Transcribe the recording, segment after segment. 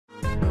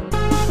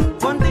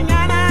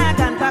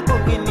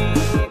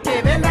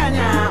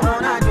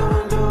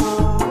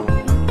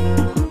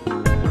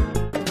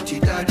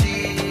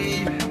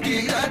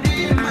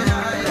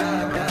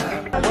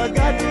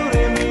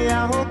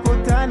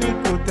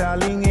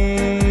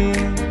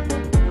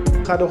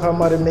khado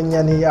khamare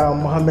menyani ya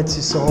Mohamed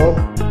Sissoko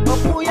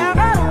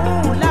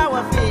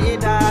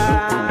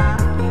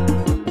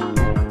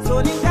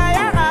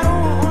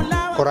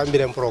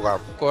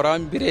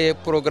Koran Bire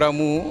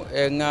programu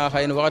nga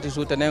hayin wakati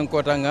sutanen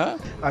kotanga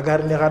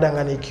agar ni kada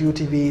ngani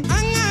QTV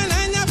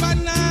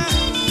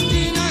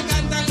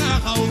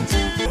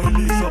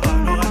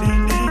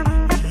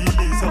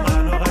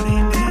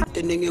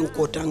tenengen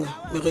kotanga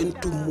meren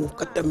tumu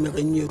kata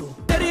meren yero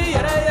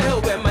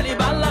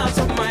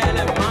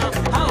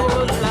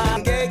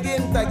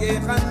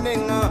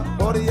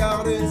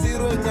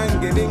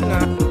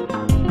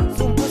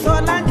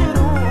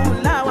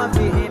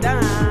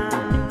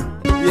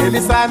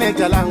Elisane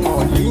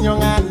jalango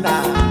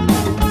linyonganda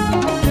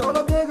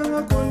Solo bega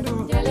ngakundu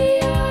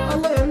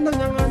Allah yenda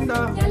nyanganda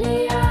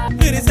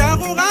Irisa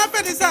ku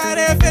gafedi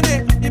sare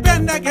fene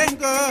ibenda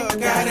kenko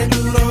gare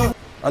duro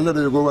Allah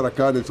da yago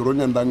baraka da tsoron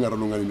yanda ngara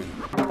lungani ne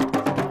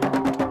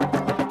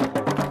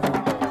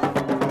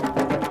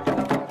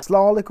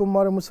Assalamu alaikum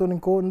mare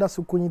musoninko nda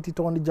sukunyi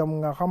titondi jamu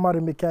nga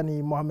khamare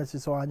mekani Mohamed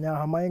Sissoko anya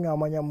hamayenga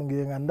amanya mungi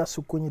nga nda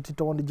sukunyi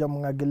titondi jamu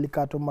nga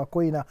gelikato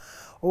makoina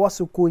owa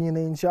sukunyi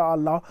ne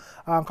inshallah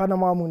kana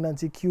mamu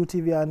nanti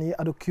QTV ani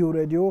ado Q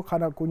radio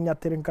kana kunya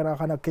teren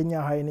kana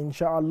Kenya hayni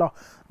inshallah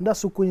nda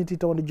sukunyi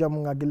titondi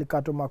jamu nga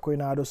gelikato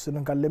makoina ado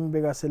sununka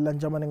lembega selan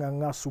jamane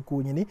nga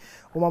sukunyi ni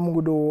oma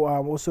mungu do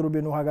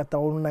osorube no haga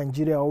taunu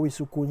Nigeria owi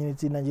sukunyi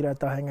ti Nigeria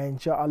ta henga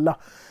inshallah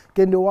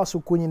kende wa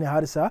sukunyi ne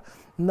harisa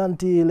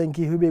nanti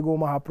lenki hube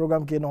goma ha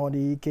program ke no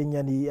di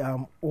Kenya ni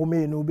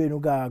omenu benu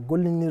ga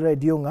golini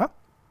radio nga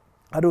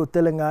ado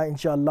telenga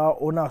inshallah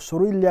ona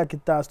sorulia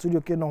kita studio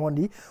ke no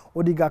hondi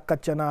odiga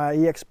kachana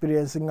e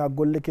experience nga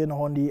golle ke no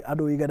hondi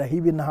ado igada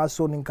hibin ha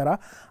sonin kara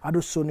ado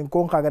sonin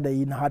kon kaga da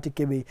ina hati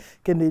kebe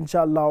kende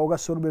inshallah oga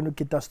sorbenu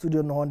kita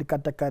studio no hondi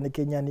katakane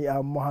Kenya ni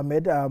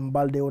Mohamed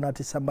balde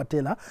onati Samba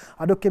Tailor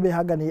ado kebe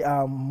hagani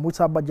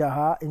Musa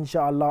Bajaha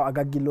inshallah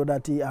aga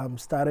gilodati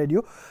Star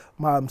Radio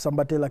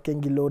Samba Tailor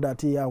kengi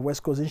dati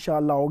West Coast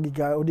inshallah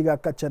odiga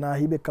kachana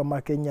hibe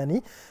kama Kenya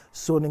ni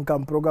sonin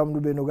kam program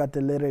dube no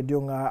gatele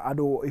radio nga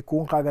ado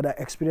ikun kaga da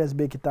experience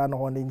be kita no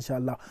hondi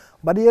inshallah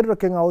badi yerro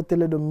ke nga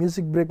hotel do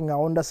music break nga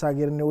onda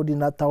sagerne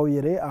odina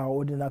tawyere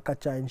odina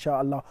kacha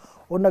inshallah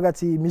onda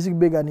gati music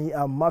be gani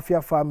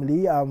mafia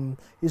family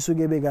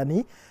isuge be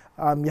gani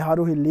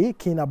yaharu hilli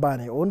kina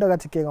bane onda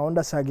gati ke nga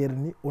onda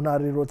sagerni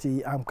unari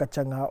roti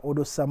kachanga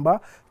odo Samba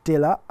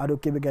Tailor ado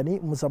kebe gani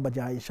Musa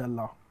Bajaha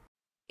inshallah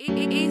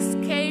It is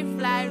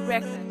K-Fly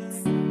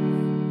Records.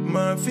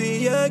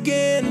 Mafia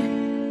again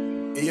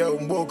yo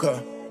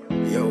mboka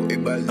yo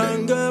ibalde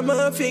anga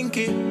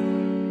mafinki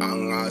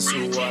anga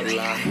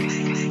suwala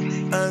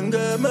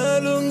anga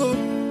malungu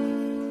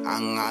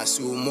anga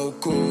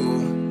sumoko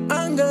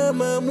anga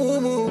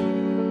mamumu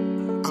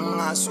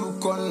anga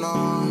sukono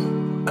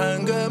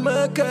anga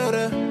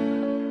makara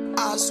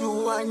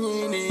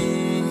asuwanyini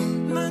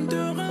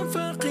nantora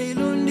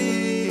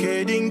faqilundi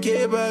kedin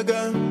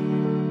kebaga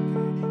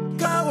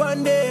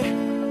kawande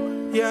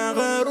ya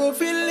garu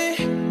fili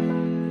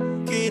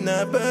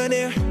kina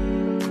bane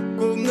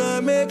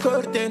kungame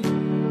korten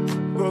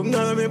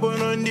kungame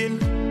bonondin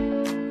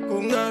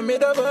kungame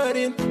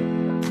dabarin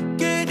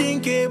kedin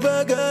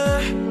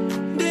kebaga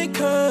de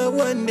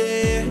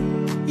kawande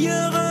ya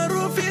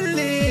garu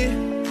fili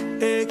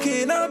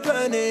kina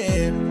bane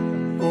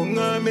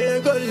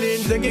kungame golin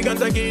zengi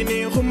ganta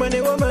gini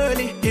khumane wa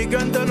mali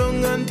iganta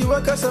nonganti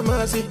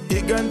wakasamasi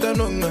iganta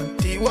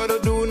nonganti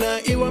waroduna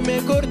iwa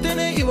me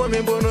kortene iwa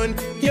me bonon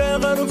ya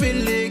garu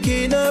fili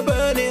kina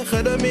bane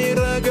khadami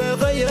raga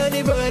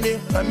khayani bane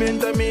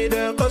amenta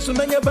mida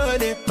qasuna nya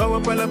bane qawa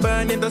pala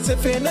bane da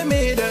sefena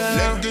mida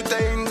lengi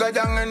tainga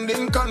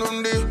jangandin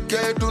kanundi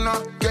keduna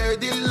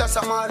kedilla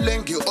sama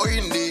lengi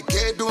oindi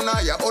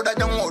keduna ya oda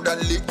jangoda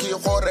liki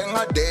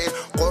khorenga de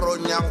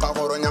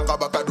koronyanga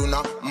bakaduna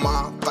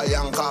ma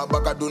kayanka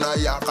bakaduna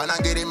ya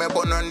kanangiri me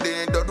bonondi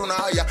doduna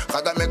ya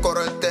kagame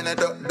korotene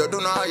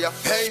doduna ya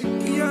hey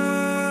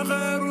ya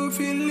garu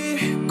fili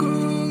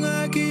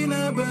kunga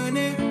kina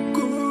bane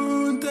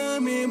kunta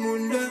me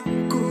munda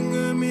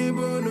kunga me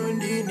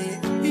bonondini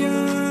ya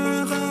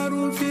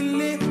garu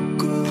fili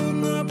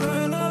kunga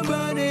pala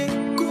bane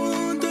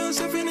kunta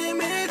safine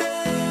meda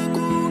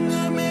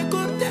kunga me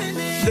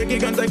kortene deki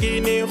ganta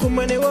gini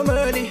khumane wa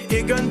mali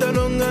iganta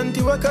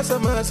nonganti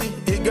wakasamasi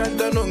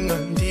iganta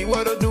nonganti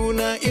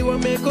waroduna iwa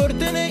me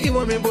kortene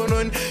iwa me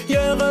bonon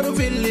ya garu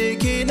fili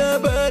kina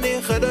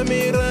bane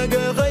khadami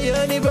raga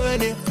khayani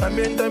bane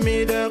amenta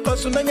mida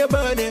qasuna nya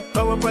bane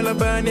qawa pala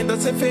bane da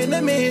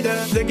sefena mida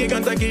deki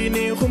ganta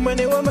gini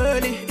khumane wa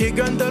mali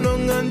iganta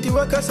nonganti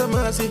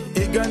wakasamasi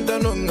iganta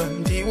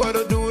nonganti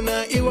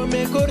waroduna iwa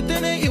me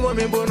kortene iwa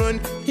me bonon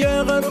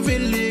ya garu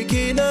fili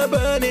kina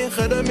bane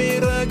khadami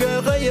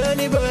raga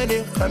khayani bane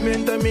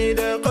amenta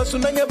mida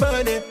qasuna nya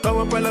bane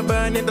qawa pala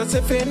bane da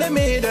sefena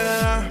mida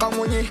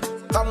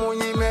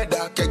kamunyi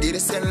meda kegiri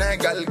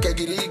Senegal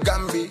kegiri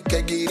Gambi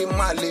kegiri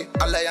Mali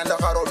ala yanda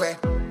karome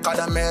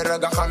kada mera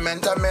ga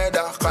khamenta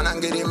meda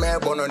kanangiri me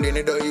bono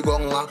ndini do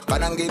igonga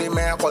kanangiri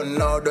me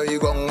konno do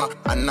igonga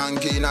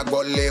anangi na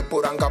golle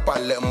puranga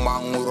palle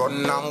manguron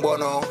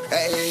nambono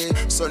hey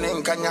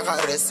sonin kanya ga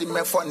resi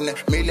me fonne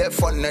mile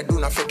fonne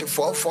duna feti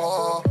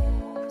fofo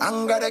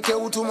angare ke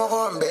utumo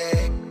gombe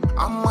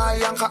amma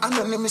yanka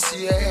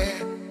anonymisia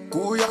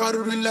ku ya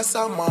garula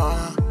sama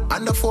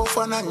anda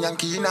fofa na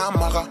nyanki na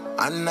maga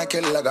anna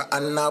kellaga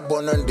anna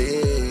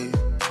bononde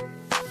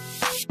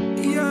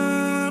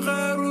ya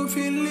garu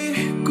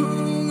fili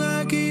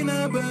kunga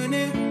kina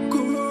bane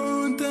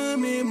kunta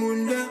me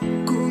munda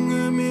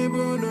kunga me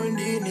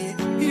bonondini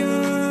ya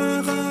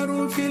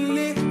garu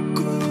fili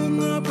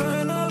kunga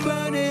pala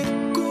bane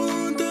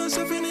kunta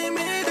safine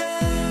meda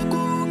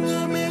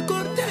kunga me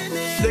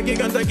kortene deki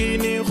kanta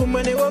kini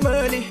khumane wa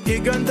mali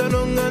iganta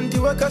nonganti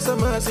wa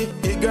kasamasi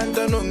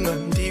iganta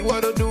nonganti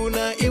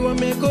waroduna iwa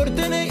me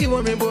kortene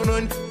iwa me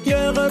bonon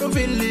ya garu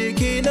fili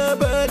kina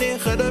bane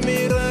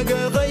khadami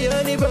raga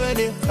gayani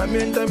bane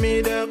khamenta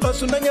mida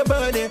qasuna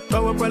bane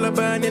qawa pala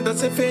bane da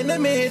sefena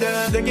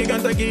mida deki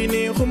kanta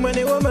kini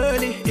khumane wa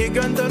mali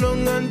iganta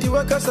nonganti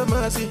wa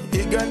kasamasi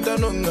iganta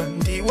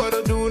nonganti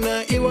waroduna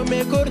iwa me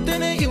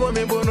kortene iwa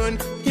me bonon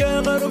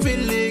ya garu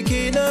fili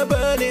kina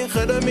bane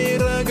khadami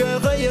raga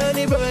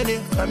gayani bane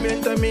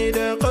khamenta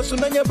mida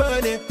qasuna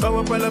bane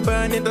qawa pala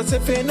bane da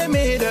sefena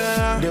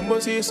mida dembo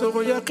si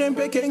soko ya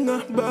kempe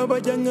kenga baba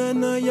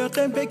jangana ya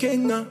kempe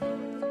kenga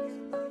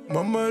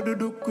mama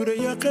dudukure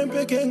ya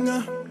kempe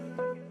kenga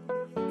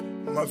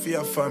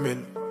mafia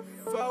family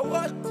for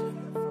what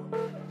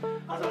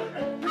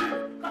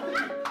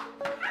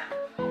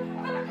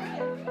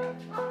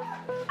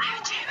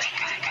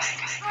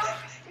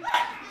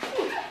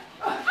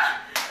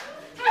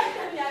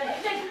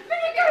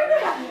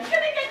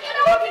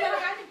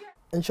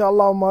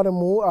inshallah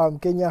marmu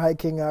Kenya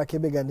hiking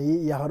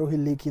kebegani ya haru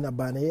hiliki na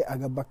bane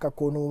aga baka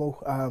kono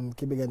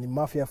kebegani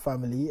mafia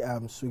family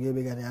suge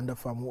begani anda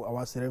famu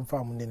awasirem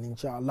famu nen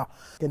inshallah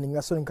ken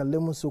ngaso en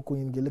kallemu su ko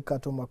ngel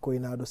kato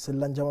makoina do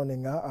sellan jamane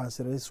nga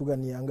sere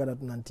sugani angara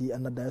nanti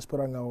anna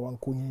diaspora nga wan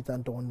kunyi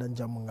tanto ondan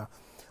jamunga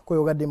ko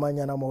yoga de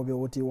manyana mawbe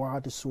woti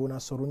wahati suna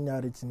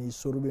sorunyari tini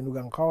sorube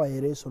nugan kawa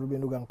here sorube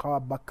nugan kawa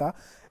baka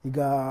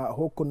iga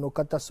hokono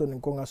kata sonin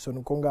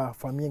konga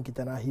famien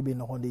kitana hibe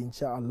no honde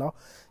inshallah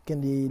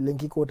kendi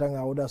lenki ko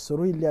tanga oda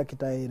soru ilya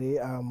kita here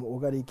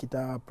ogari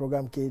kita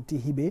program ke ti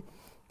hibe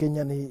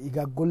kenyani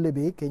iga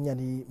gollebe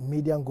kenyani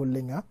media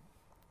gollenga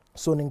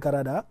sonin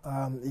karada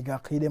iga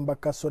khidem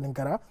bakka sonin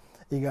kara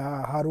iga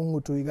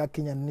harungutu iga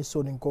kenyani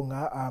sonin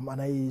konga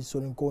anai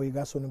sonin ko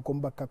iga sonin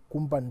kombaka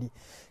kumpandi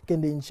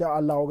kendi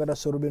inshallah ogada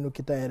sorube no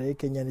kita here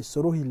kenyani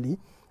soru hilli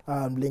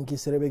lenki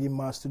serebegi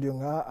ma studio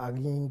nga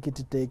agin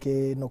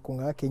kititeke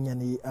nokunga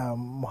kenyani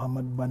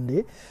Muhammad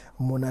Bande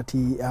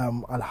monati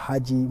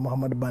Alhaji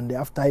Muhammad Bande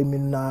after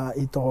minna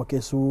ito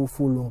kesu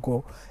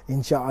fulunko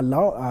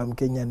inshallah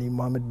kenyani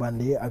Muhammad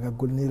Bande aga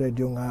golni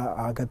radio nga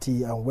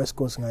agati West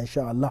Coast nga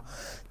inshallah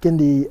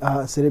kendi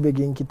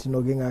serebegi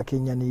kitinoge nga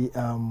kenyani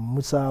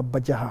Musa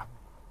Bajaha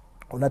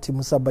onati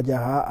Musa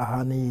Bajaha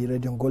ahani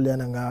radio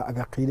ngoliana nga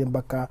aga khire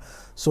mbaka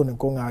sonen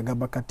ko nga aga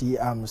bakati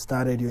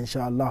Star Radio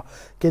inshallah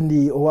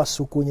kendi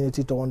owasu kunye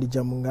tito ondi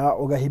jamunga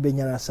oga hibe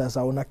nyana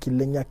sasa ona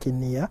kilenya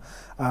kenia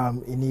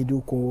inidu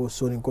ko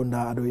sonen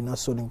konda ado ina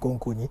sonen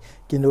konkunyi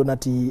kendi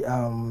onati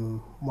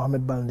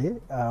Muhammad Balde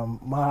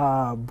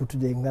ma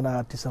butude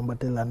ngana tisamba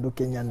telando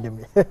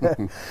kenyandemi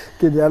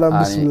kendi ala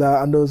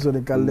bismillah ando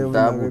sonen kalle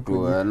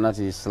tabutu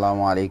nati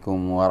assalamu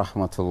alaikum wa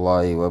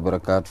rahmatullahi wa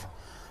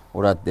barakatuh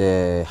urat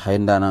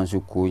hainda nan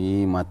su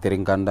kunyi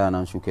materinkanda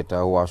nan su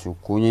keta wa su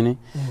kunyi ni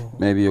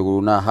maybe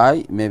yoguna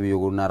hay maybe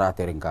yoguna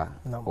raterinka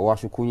wa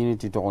su kunyi ni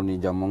titoni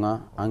jamunga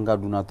anga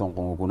duna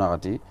tonko kuna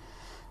kati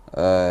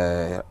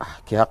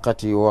ki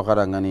hakati wa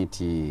karangani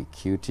ti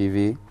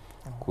QTV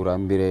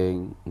kurambire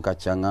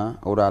nkachanga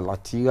ora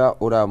latiga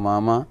ora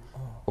mama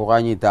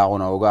ogani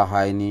taona oga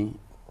hayni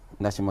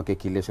nasima ke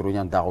kile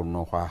surunya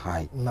taono kwa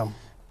hay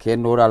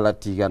kendora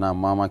latiga na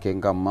mama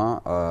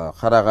kengama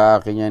kharaga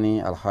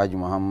kenyani Alhaji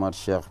Muhammad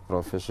Sheikh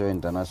Professor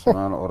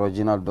International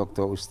Original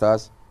Doctor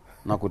Ustaz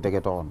na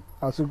kuteke ton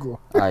asuko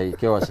ai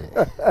kewase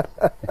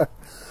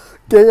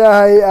Kenya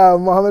hay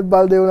Muhammad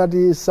Balde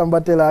onati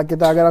sambatela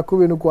kitagara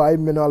kubenu ko ay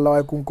meno Allah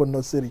ay kun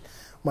konno siri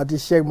mati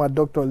Sheikh ma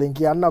doctor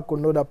lenki anna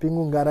konno da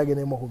pingu ngara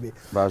gene mahube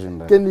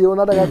bazunda kendi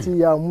onada gati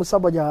ya Musa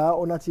Bajaha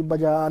onati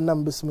Bajaha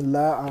annam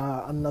bismillah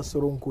anna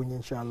surun kun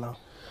inshallah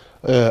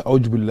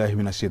أعوذ بالله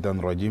من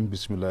الشيطان الرجيم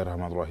بسم الله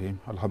الرحمن الرحيم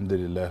الحمد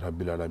لله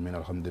رب العالمين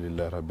الحمد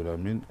لله رب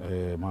العالمين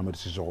محمد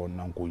سيسوغو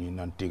نانكوني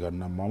نانتيغا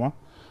ناماما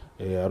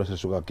arose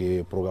suga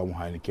ke programu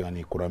hani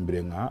kengani Koran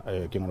Bire nga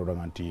kengano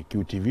danganti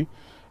QTV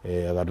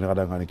agarni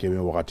kadangani keme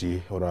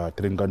wakati ora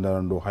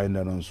trinkanda ndo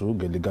hainda nonsu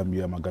geli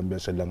Gambia ma Gambia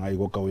selanga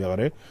igo kaw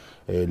yagare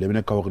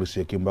lebene kaw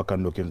krisi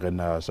kimbakando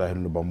kengena sahel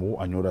no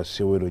bamu anyora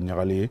sewero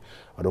nyagali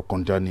ado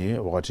kontani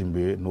wakati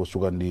mbe no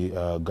sugandi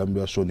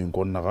Gambia sonin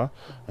konnaga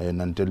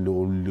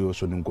nantello ulio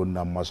sonin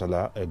konna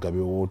masala gabe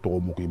wo to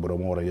muki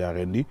bromo ora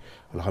yagendi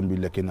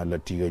alhamdulillah kena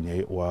latiga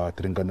nyai wa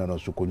trinkanda no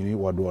sukoni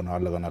wa do na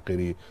alaga na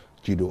kiri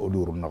cido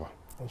oduru naga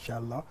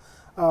inshallah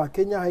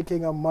Kenya hay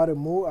kenga mare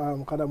mu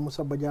kada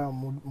Musa Bajaha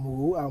mu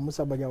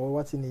Musa Bajaha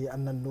watini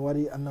annan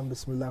wari annan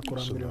bismillah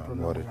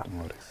Quran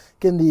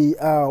kendi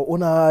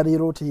ona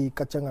riroti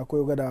kachanga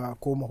ko gada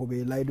ko mo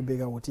be laydu be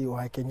ga woti o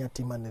hay Kenya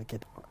timan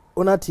ket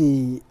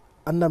onati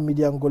annan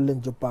media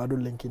gollen joppado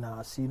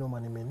lenkina sino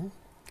mani men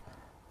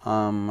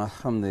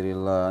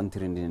alhamdulillah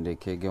antirindi de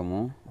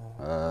kegemo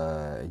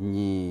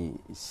ni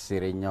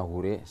serenya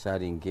hure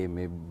saringe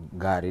me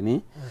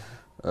garini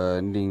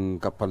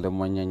nding kapal de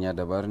monya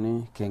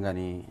dabarni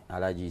kengani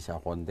alaji sa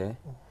konte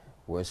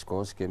West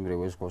Coast kembre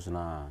West Coast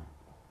na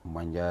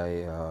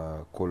manjai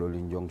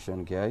Kololin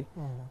Junction kai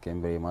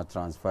kembre ma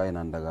transfer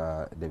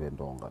nandaga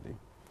debendo ngadi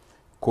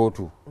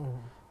kotu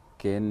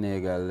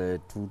kenegal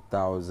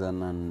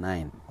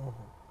 2009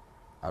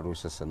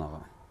 arusa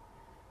sanaga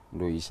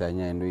ndo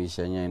isanya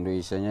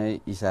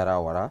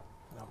isara wara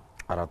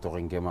ara to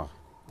ngema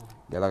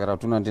gala gara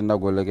tunan tinda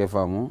golle ke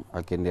famu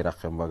akende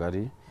rakhem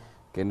bagadi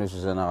kendo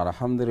susana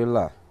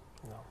alhamdulillah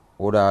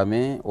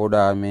odame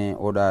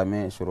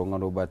suronga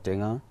do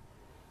batenga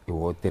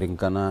iwo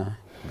terinkana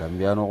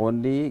Gambia no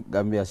gondi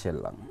Gambia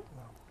sellang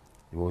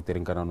iwo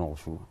terinkana no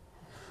su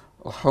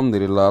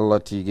alhamdulillah Allah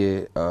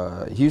tige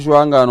hisu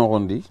anga no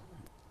gondi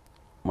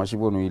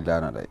masibo no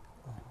idana dai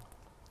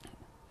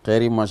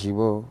khairi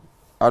masibo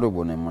ado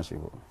bone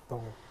masibo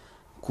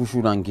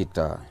kusunan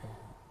kita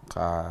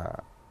ka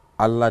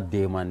Allah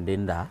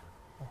demandenda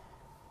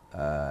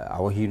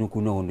awa hinu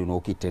kuno hondi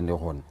no kitende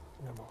hon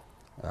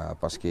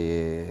parce que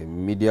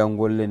media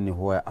ngolle ni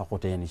hoya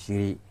akote ni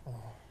siri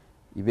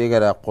ibe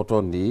gara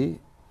kotondi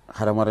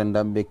haramaren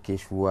dambe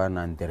keshuwa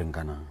nan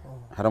terenkana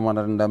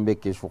haramaren dambe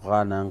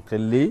keshuwa nan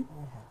kelli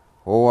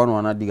ho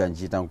wano ana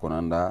diganji tan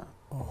konanda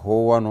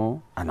ho wano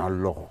ana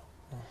logo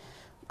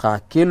ka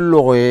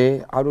kello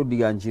e ado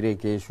diganjire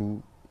keshu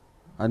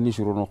anni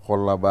surono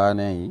kholla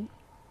bane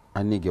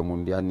anni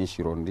gemundi anni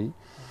sirondi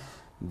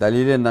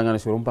dalile ndangana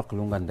suron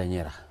paklunga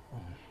ndanyera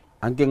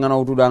anke ngana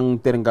utu dang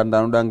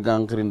terengandano dang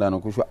gangkrindano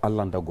kusu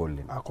Allah nda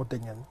golle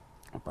akotenyen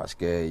parce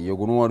que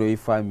yogunu wado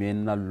ifami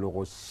na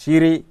logo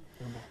siri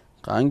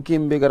kanki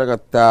mbegara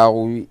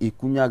tawu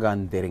ikunya ga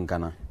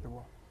terengana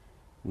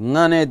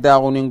ngane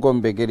dawu nin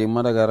kombe gedi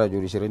madagara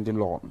jori serentin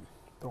logo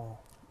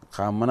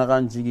khamana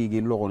kan jigi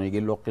gi logo ne gi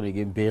lokne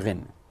gi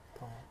begen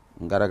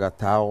ngara ga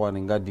tawu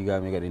ni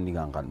ngadiga me ga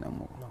dindiga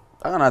kanamo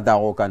angana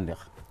dawu kande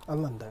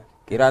Allah nda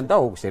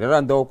kiranta o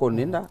sereranta o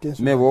konninda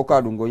me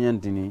boka dungo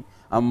nyantini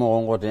amma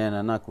gongo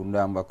tena na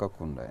kunda ambaka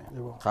kunda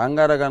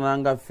khangara kana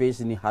anga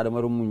face ni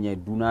hadamaru munye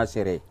duna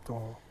sere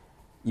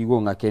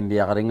igo ngakendi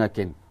ya garenga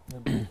ken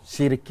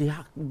sirki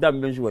hak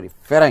dambe juwari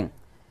fereng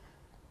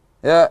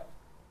ya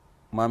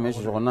mame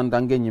so nan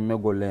dange nyimme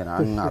golle na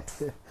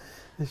angatu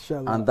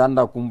inshallah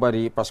andanda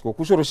kumbari parce que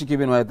kusoro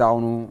sikibe no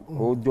taunu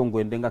o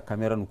jongo ndenga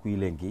camera nu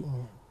kuilengi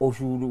o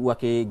shudu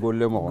wake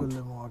golle mo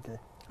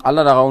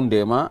Allah da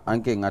gaunde ma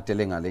anke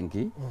ngatelenga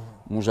lenki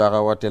Musa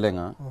ga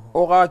watelenga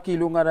o ga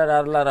kilu ngada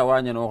dar la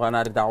rawanya no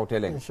kana ta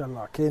hotelenga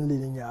inshallah ken li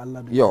nya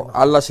Allah yo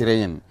Allah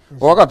sireyen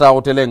o ga ta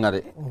hotelenga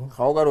de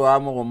khawga do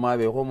amo ko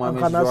mabe ko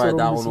mame so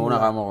ta no na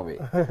ga mo be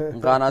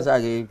ngana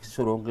sa ge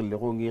soro ngille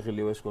ko ngi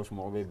khili West Coast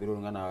mo be biro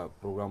ngana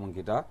programme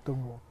kita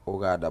o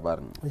ga dabar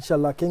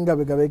inshallah ken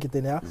gabe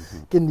kitenya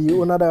kendi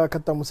ona da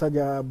katta Musa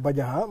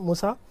Bajaha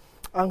Musa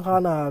an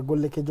kana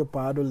golle ke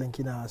joppa do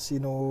lenkina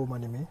sino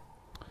manime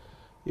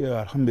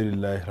ya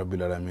alhamdulillah rabbil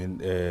alamin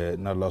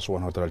na Allah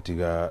subhanahu wa ta'ala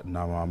tiga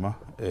na mama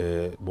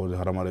bo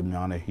haramare mi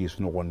ngana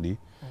hisno gondi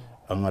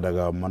anga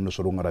daga man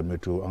so ngara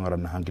meto anga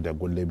ran hankida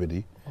golle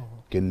bedi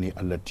kenni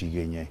Allah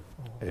tige nye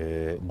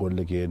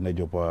golle ke na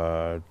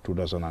jopa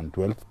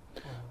 2012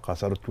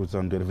 kasar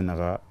 2012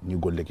 naga ni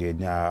golle ke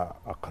nya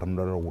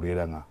akaramda ro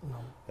wureda nga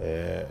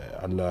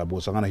Allah bo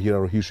sangana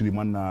hiraro hisuli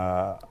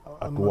manna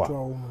atwa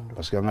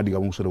parce que anga diga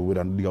mo so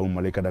wureda diga mo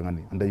malaika daga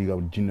ni anda diga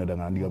jinna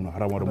daga diga mo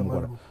haramaro mo ko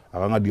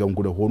aga diga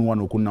ko de honu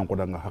wano kunnan ko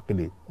daga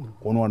hakile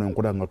honu wano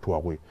ko daga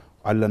tuwa ko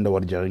Allah nda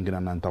war jarin kina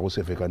nan ta ko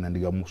sefe kan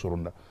diga mo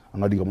soronda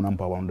anga diga mo nan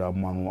pa wanda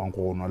manu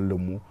anko no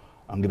lemu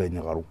angira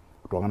nyagaru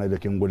to anga de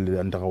ken golle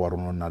anta ka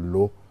warono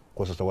nallo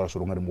ko sa wara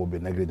soro ngari mo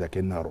be nagri da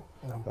kenaro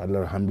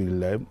Allah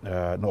alhamdulillah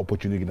na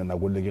opportunity na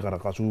golle gi kara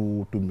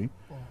kasu tummi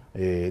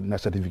na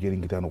certificate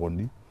ngi tan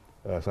gondi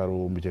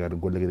saro mi cega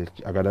golle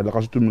gi aga da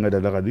kasu tummi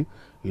ngada da kadi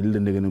ilde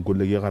ndegen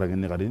golle gi kara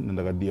ngi kadi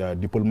ndaga dia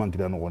diplôme ngi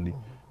tan gondi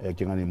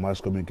ki ngani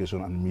mass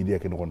communication and media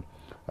ken gon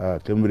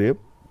temre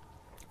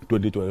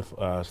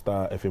 2012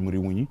 Star FM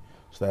riwuni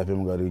Star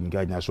FM gari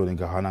nganya so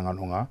nga hananga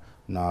nonga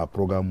na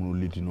programme no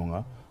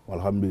litinonga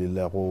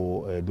alhamdulillah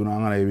ko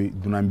duna ngana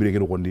duna mbire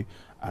ke gondi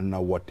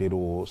anna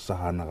watero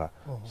sahanaga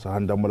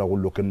sahanda mala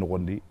gollo ken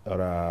gondi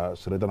ara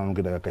seretana no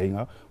daga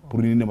kayinga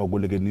pour ni ne ma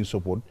golle ke ni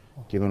support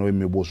ke ngano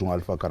me bosu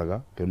alfa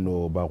karga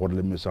kenno ba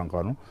golle me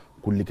sankano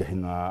kulli ka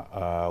hinga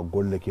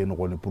golle ke no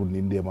gondi pour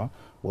ni ndema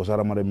o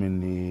sara mare men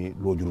ni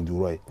lo juru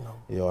juroy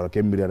e wara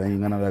kembira da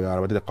ngana daga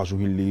ara bate qasu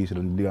hilli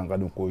seren digan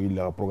kadon ko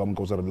illa programme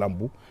ko sara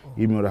lampu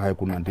imi ra hay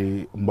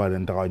kunante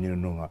mbalen taga nyi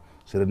nonga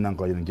seren nan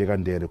ko yen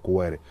jegandere ko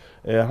ware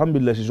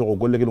alhamdulillah si so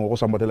golle ke no ko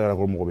samba tele ra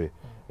ko mo be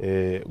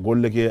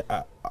golle ke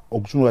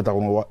oksunu ga ta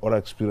ko ora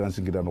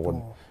experience ngida no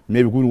gon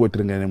maybe ku ngo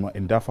trengene ma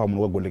nda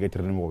famu golle ke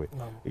trengene mo be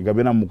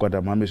gabena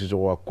mukata ma mesi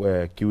so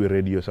kiwi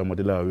radio sama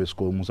de la West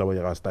Coast Musa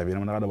Bajaha staff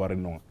na kada bare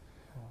no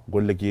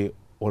golle ke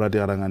ora de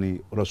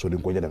arangani ora so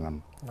din ko jada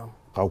ngan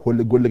ka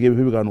golle ke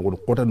be ga no ko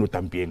kota no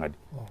tampie ngadi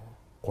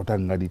kota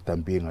ngadi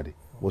tampie ngadi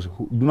was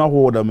duna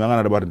ko da ma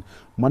ngana da bare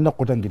man na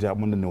kota ngita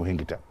man ne o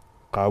hengita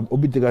ka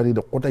obiti ga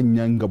de kota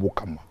nyanga bo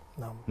kama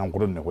nan ko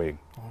don ne ko yen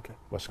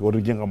parce que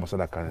wori jenga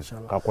masala kan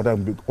ka kota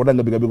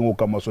ngabi gabi ngo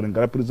kama so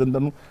ngara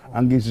president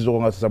angi si so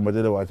ngasa Samba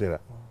de watera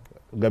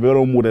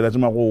gabero mu de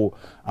lazima ko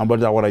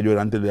ambata wara jo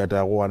ante de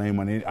ata ko anay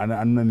mani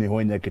anna ne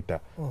honya kita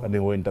ane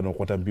ho entano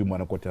kota mbi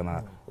mana kota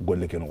na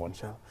golle ken won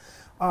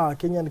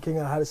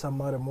kenyan har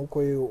samare mo ko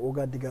o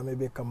ga diga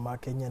mebe kamma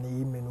kenyan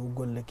yi menu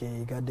golle ke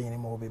ga de ne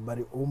mo be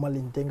bari o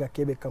malin tenga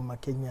kebe kamma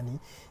kenyan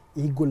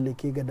yi golle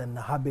ke ga dan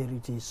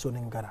haberiti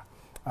sonengara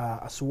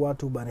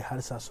asuwatu bari har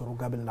sa soro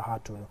gabel la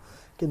hatuno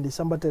kendi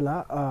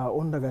sambatela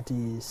on daga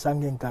ti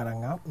sangen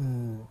karanga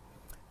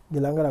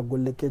gilangara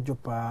golle ke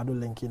jopa do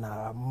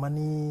lenkina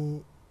mani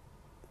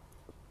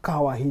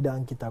kawa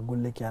hidan kita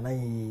golle ke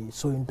anai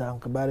so inta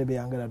bare be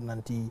angara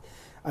nanti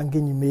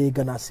angeni me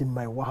gana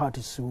simmai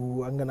wahati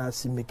su angana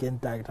simme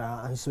kenta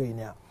ta an so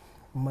ina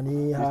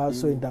mani ha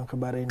so inta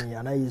bare ni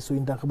anai so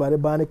inta bare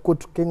bane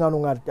kot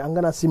kengano ngati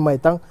angana simmai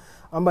tang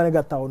ambane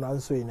ga tawno an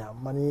so ina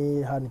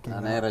mani han ke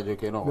anai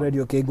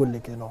radio ke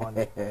golle ke no han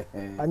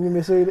anyi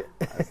me so ide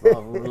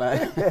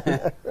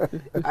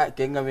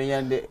kenga me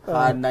yande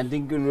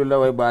nanti ngulu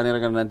la way bane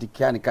raga nanti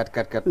kyani kat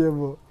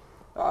yebo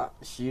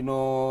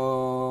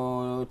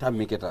shino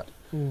tammi keta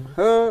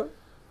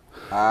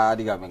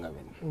diga me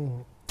ngaben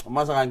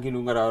masa kan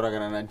kilu ngara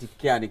raga nanti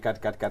kyani kat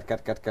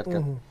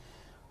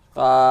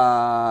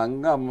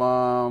ngama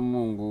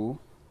mungu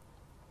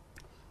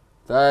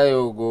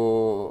tayo go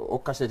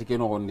okaseti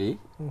keno gondi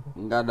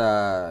ngada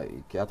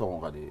kiato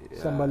ngadi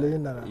sambale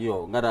ndara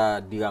yo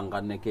ngada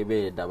diganganne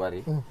kebe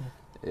dabari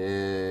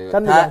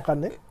kan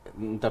diganganne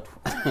ntatu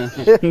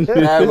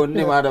tayo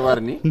gonni ma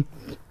dabarni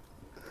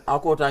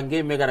ako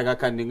tange me garaga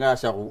kandi nga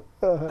sagu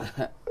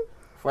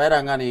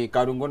faira ngani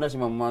kadungona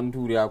sima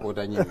manturi ako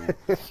tanyimi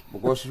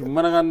because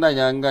managanda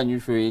nyanga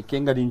nyusho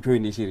kenga dincho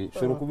ni siri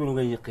suru kubinu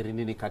nga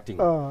yikirini ni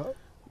katinga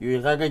yu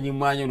gaga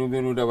nyimanyo no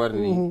benu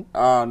dabarni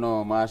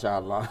no masha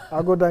Allah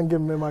ako tange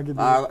me magidi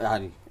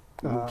hani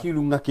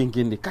kilu nga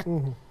kenkende kat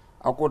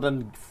ako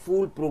tan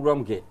full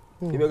program ke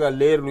ibega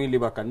leer no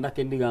libaka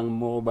nakendi gang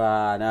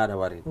moba na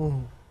dabari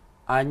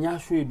anya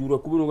shwe dura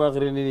kubinu nga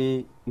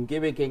kirini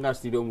nkebe kenga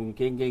studio mun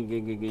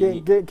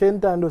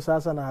kentando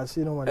sasa na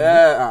hasino mani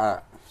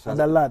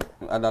Adalat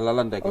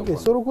ndake okay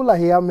surukula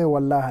hiyame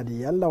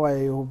wallahi Allah wa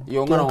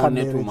yo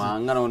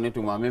ngana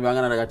onetuma me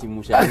bangana daga ti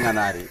Musa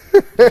nganari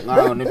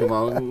ngana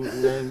onetuma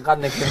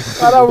kanne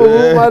arabu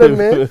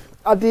marme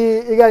ati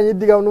iganyi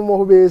digam no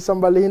mohube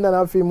sambale hinda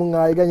na fi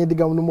munga iganyi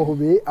digam no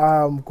mohube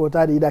ko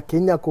tadi da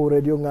Kenya ko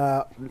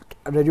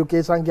radio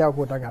ke sangia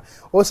ko taga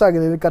o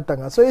sagene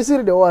katanga so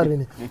isiri de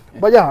warini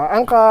Bajaha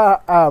anka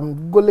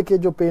golle ke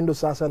jopendo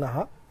sasa na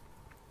ha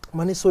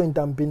mani so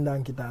intampinda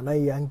kita na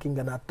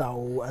yankinga na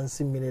tau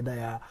ansimine da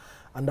ya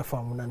anda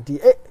famu nanti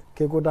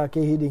ke kota ke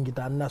hiding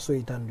kita na so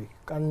itandi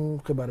kan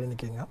kebare ni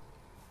kenga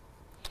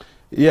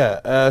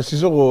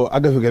sisoko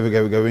aga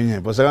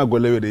venye pasanga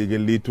golewe de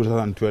geli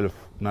 2012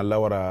 na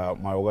lawara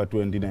maoga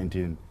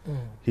 2019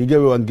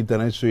 higewe wangita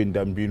na so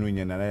intampinu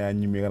nyana na ya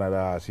nyimi kana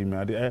da simi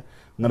adi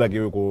ngada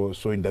kewe ko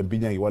so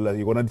intampinya wala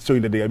ikona so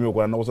indade gami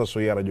ko na ko so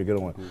yara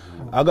jogero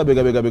aga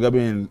bega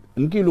ben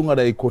nkilu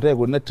ngada ikota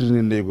ko na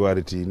trininde ko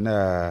ariti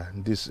na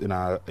this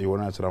na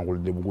yona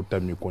sarangul de buguta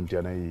mi konti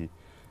anai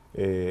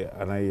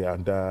anai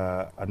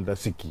anda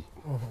siki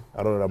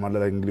aro la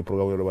mala ngili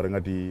programme do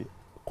barangati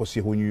ko si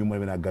hunyu yuma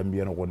na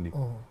Gambia no kondi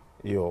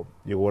yo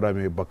yegora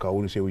me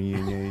bakauni se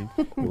unyenye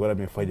yegora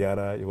me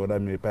fajara yegora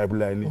me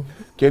pipeline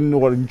ken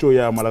no ncho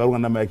ya mala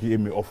ngana ma ki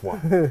emi ofwa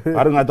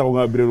ar ngata ko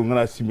ngabire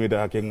ngana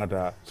simeda ke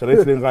ngata sare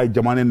nga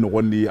jamane no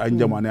kondi an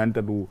jamane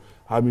anta du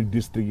hami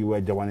district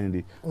wa jamane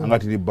ndi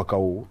angati di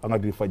bakaw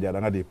angati fajara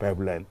angati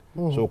pipeline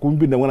so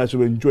kumbinda ngana so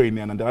enjoy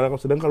ni ananda ala ko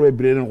se dankal we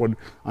bire no kondi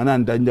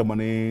ananda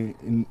jamane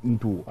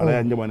intu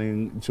ala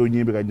jamane so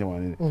nyebe ka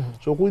jamane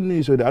so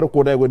kunni so da ar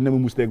ko da go nem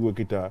mistake we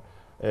kita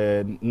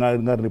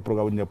ngar ni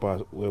programme nyapa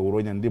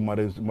woronya ndi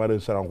mare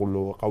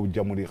sarangulo kaw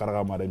jamudi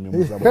kharaga mare mi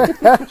Musa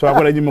so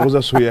akola nyima ko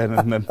sa suya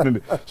nan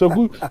so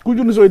ku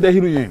junu so da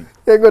hiru nyen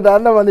ego da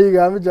na mani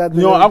ga mi jati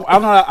no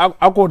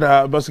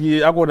akoda baski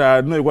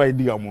akoda no ko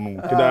diga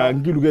munu kida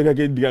ngilu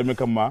ke diga me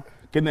kamma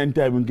ken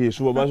enta bungi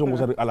suba ba so ko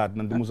sar alat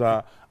nan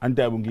Musa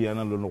anta bungi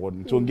yana lo no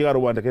so ngaro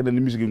wanda ken ni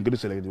musique ngi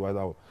select wa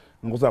daw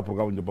ngo sa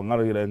programme de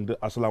bangara yele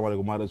assalamu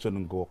alaikum ma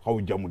son ko kaw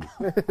jamudi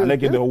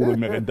alake de wuro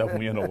me ken tafu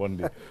yeno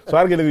gonde so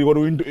arge le ko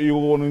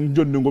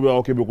jonni ngo be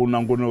o kebe ko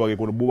nan ko no wage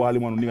ko bu hali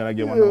manu ni ngana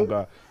gema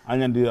nonka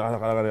anyandi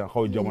kala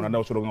kaw jamuna ndaw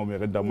so ngo me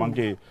ken da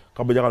manke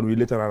ka ba jagan wi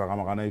letara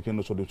kama kana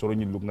ken so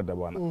nyi lu ngada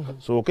bana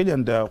so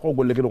kejanta ko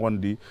golle ken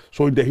gondi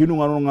so de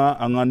hinu ngano nga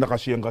anga ndaka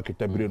shi nga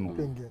kitabireno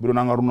biro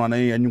na ngaruno na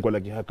yanyi ko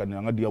laki hakani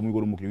anga diga mu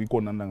ko mu ki ko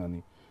nan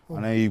ngani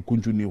anay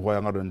kuncu ni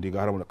hoya ngado ndiga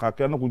haram ka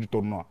kana kuncu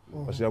tonno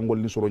parce que angol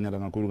ni soro nyada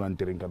nga ko ngan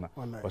terin kana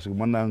parce que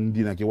manna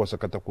ndina ke wasa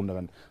kata kunda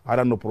kan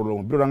ara no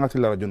problème biro nga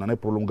tilla radio na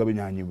problème gabe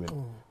nyaanyi men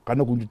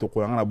kana kuncu to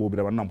ko ngana bo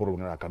bira manna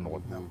problème na kan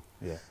no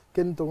yeah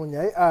ken to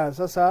nyai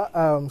sasa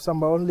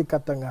Samba only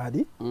katanga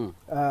hadi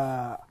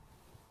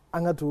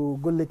angatu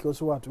golle ke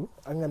oswatu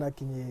angana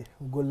kinye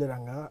golle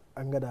ranga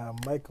angada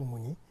mic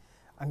muni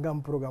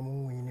angam program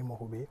muni ni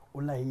mohobe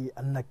wallahi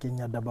anna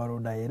kenya dabaro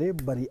daire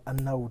bari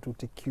anna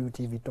wututi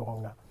QTV to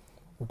honga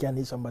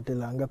Mkiani Samba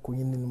Tailor anga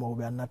kunyini ni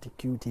mahobe anati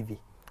QTV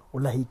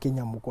wallahi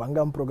Kenya muko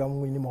angam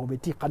program ni mahobe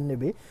ti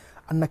kannebe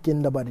anna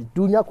kenda bari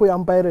dunya ko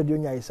empire radio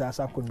nya isa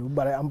sa kundu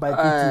bare empire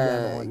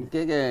QTV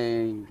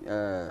kege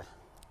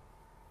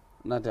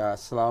nata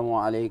assalamu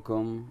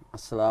alaikum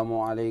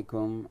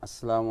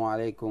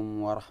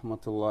wa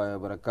rahmatullahi wa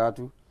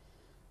barakatuh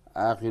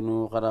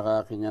akhinu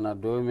qadaga kinyana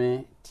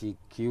dome ti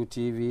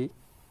QTV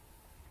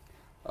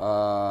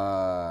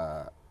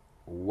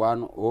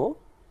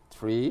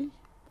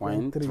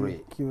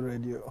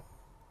 103.3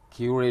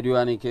 Q radio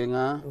ani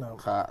kenga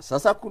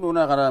sasa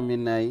kununa gara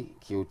minai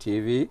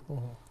QTV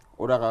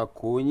odaga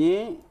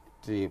kunyi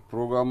ti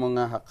programu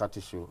nga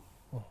hakatishu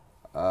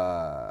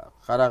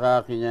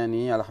qadaga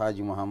kinyani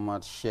Alhaji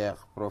Muhammad Sheikh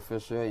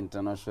Professor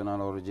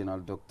International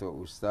Original Dr.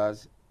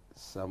 Ustaz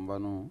Samba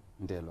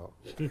Ndelo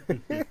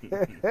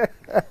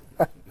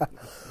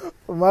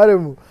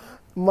maremu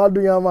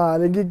madunya ma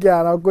legi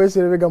kyara ko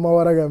sirbe ga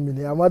mawaraga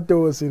mini amate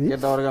o siri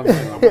keta waraga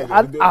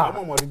mini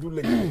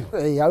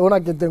ya ona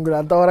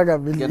ketengura ta waraga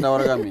mini keta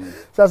waraga mini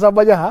sasa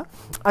Bajaha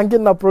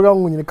ankin na program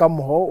ngini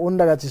kamho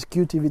onda ga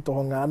QTV to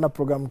honga na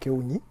program ke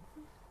uni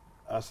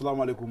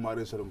assalamu alaikum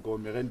mare salam ko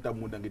mi renta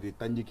mu dangiti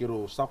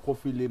tanjikiro sako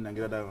fili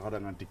nangira daga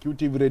nganti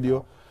QTV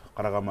radio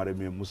karaga mare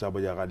me Musa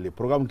Bajaha le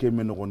program ke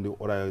men gondi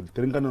ora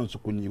trinkana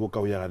sukuni go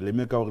kaw ya le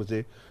me kaw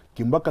rese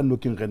kimbaka ndo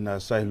kingenna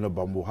sahil no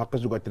bambu hakka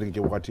suga trinke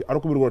wakati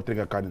arko mi go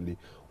trinka kanindi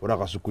ora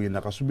ka sukuni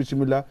na ka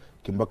bismillah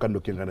kimbaka ndo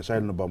kingenna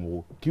sahil no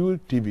bambu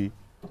QTV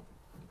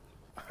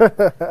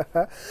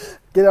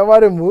kila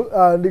mare mu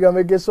ndiga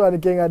me keso ani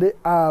kengade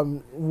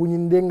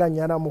wunyindenga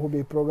nyana mo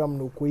be program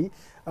no kui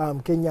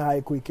Kenya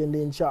hay ku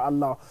kende insha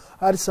Allah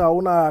har sa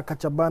una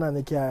kacabana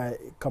ne kya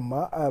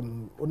kama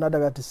una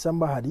daga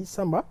Samba hadi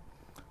Samba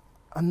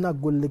anna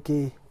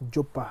golleke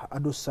joppa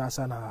ado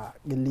sasana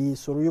geli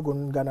soro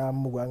yogon gana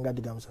mugo anga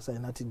digam sasa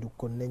inati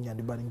dukon ne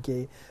nyandi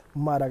barinke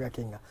maraga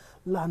kenga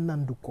la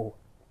nan duko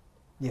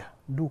ya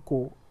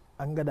duko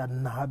anga da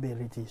nahabe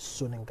riti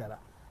sonenkara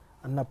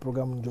anna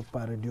program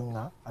joppa radio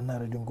nga anna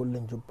radio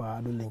gollen joppa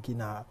ado lenki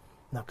na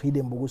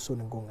kide mbogo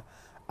sonengonga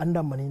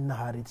anda mani na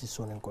hariti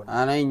sonenkon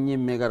ana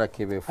nyimme gara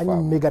kebe fam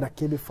ani megara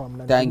kebe fam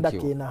na Thank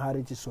ke na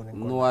hariti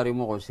sonenkon no wari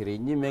mo siri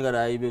nyimme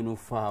gara ibe nu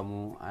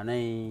famu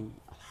anai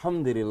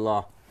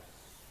alhamdulillah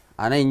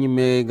anai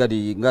nyimme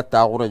gadi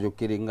ngata gura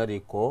jokiri ngadi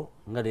ko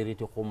ngadi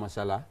riti ko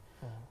masala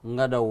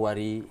ngada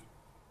wari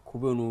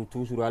kubenu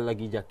tusuru alla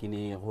gi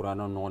jakini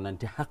qur'ano no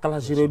nanti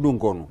hakala sire dun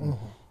kono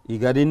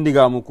igadi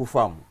ndiga mu ku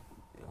fam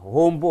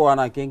hombo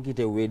ana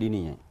kenkite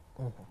wedini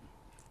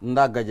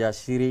nda gaja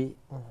siri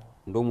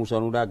ndo Musa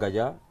nuda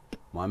gaja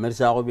Muhammad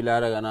Sako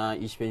bilara gana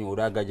Ispen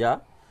uda gaja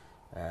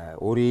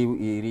ori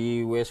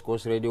iri West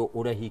Coast Radio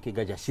uda hike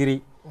gaja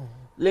siri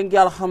lenki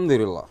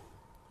alhamdulillah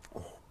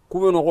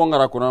kubeno ko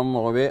ngara kuna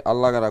mobe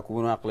Allah gara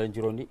kubeno aklen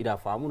jirondi ida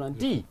famu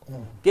nanti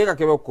keka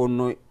kebe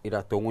konno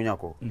ida tongunya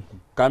ko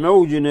kame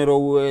ujinero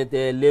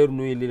wete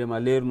lernu ilile ma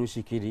lernu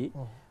sikidi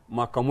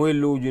makamo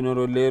elu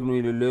ujinero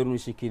lernu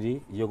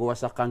sikidi yego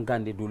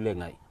wasakankandi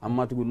dulengai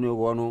amma tugunno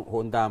ko wano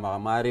honda ma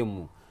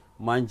maremu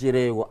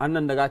manjire wo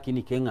annan daga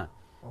kini kenga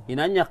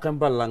inanya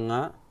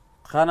kamballanga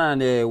khana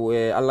ne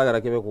Allah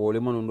gara kebe ko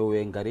limanu ndo we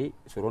ngari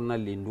suronna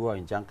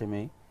linduwa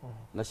injankime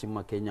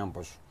nasimma kenya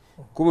mbos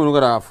kuma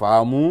gara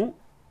faamu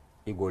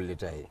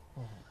igolitaye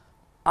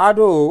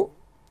ado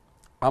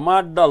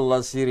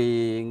amadalla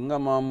siri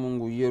ngama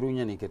mungu yeru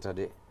nyani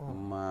ketade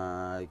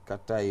ma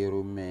kata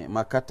yeru me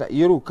makata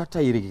yeru kata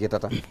yiri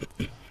ketata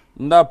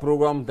nda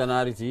program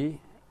tanariti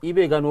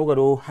ibe gano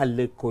gado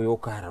halle ko yo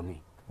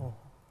karami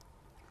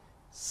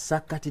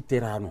sakati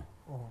terano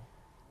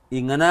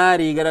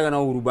inganari gara gana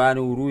urbani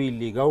urui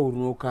liga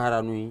urno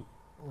karanu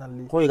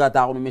ko iga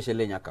ta ko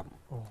mesele nyakam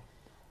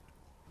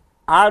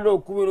ado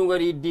kubinu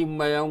gari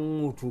dimma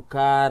yang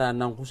tukara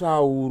nang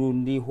kusa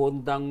urundi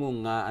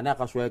hontangunga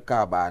anaka suwe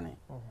kabane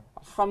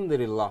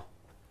alhamdulillah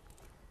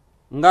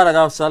ngara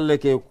ga salle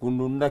ke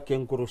kundunda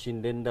ken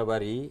kurusindenda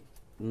bari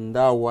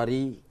nda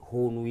wari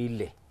honu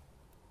ile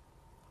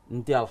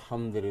nti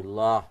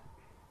alhamdulillah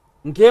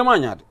nkema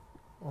nyade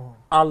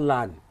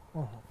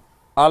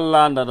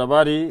Allah nda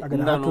dabari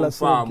nda no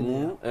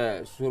famu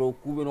suro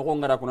kubinu ko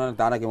ngara kunana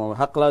tana ke mo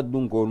hakla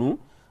dun konu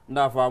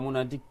nda famu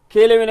nanti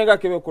kele wenega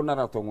kebe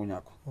kunara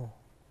tongunyako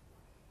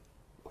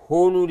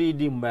honu di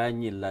dimba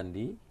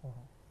nyillandi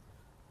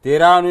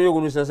teranu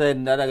yogunu sasa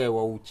ndada ga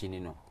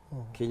wawuchinino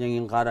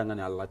kenyangin qara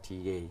ngani Allah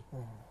tige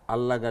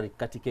Allah gari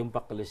katike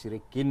mpakle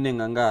sire kinne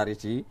ngangari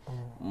ci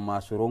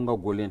masuronga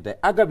golenta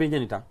aga be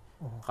nyanita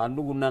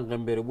khandu gunan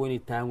kembere boni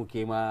tangu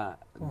kema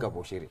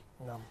gabo shiri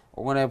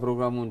ogona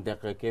programu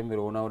ndeke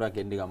kembere ona ora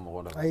kendiga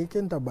mo da ay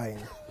kenta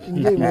bayni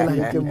ngi mela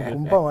hikem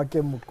kumpa wa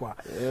kem kwa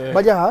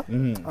Bajaha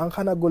an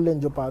khana gollen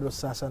jopado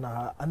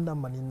sasana anda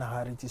mani na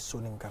hariti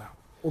soninkara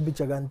obi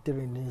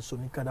chagantere ni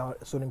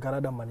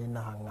soninkara da mani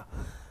na hanga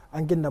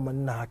angenda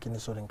mani na hakini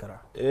soninkara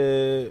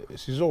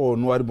sizo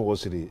no wari mo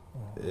siri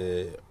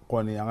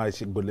kwani anga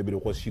si golle bi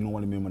ko sino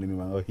wani mani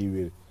nga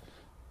hiwe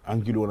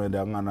angilo na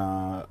da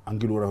ngana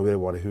angilo na we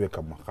wala hiwe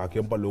kama ka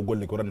kempa lo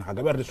golle ko ran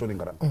haga berde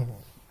soninkara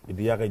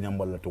idi yaga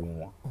nyambal la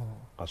tungwa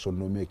ka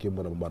sonno me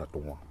kemba bara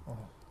tungwa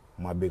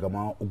ma be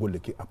kama golle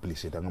ki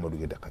appliquer da ngama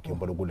duge da ka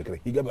kemba golle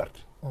ki higa berde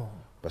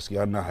parce que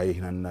anna hay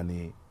hinan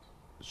nani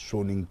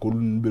sonin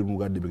kulun be mu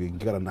gadde be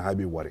ngara na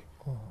habi ware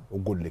o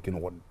golle ki no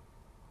won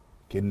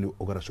ken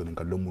ogara sonin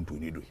ka lomun tu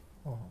ni doy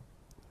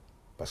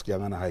parce que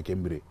ngana hay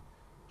kembire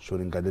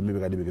sonin ka dembe be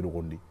gadde be ko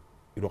gondi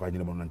ido ka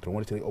nyina mon nan tro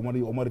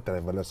omari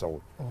travel saw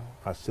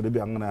ha serbi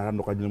angana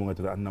hando ka nyina mon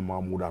ngata anna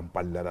mamuda am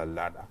pallala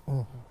lada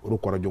ro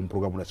ko radio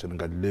programme na sonin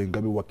ka le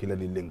ngabe wakila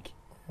ni lenki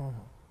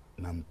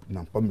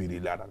nam pamiri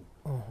lada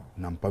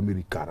nam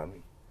pamiri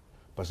karani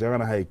parce que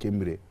ngana hay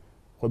kembire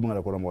ko bi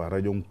ngala ko mo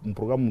radio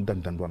programme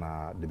dan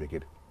dona de be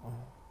kede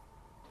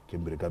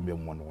kembire gambia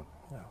mo non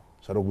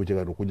saro bu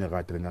jega ko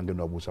nyaka tere ngam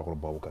no abusa ko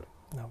bawukar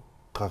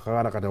ka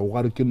ka ka da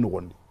war kin no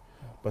gondi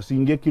parce que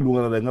ngeki lu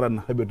ngara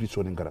na habeti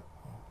sonin kara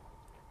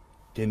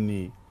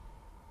kenni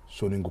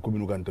sonin ko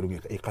binu kan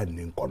terungi e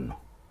kanin konno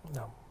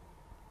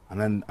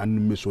anan an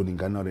me sonin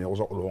kan na ko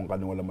so lo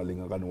kan wala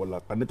malinga kan wala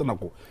kan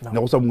tanako na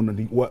ko samu na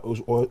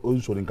o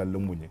sonin kan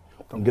lemunye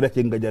ngira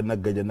ke ngaja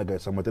na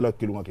sama tela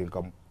kilu ngaken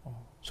kam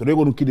so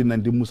rego no kidi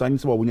nan di Musa ni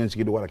sababu nyan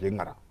sikidi wala ke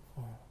ngara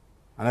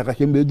ana ka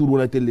kembe duru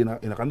wala telina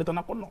ina kan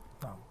tanako no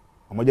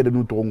ama jade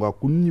no to nga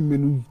kunni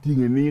menu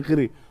tinga ni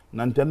khire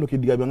nan tanno ke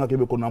diga be nga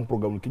kebe ko nam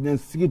programme ki nyan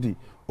sikiti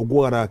o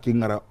gwara ke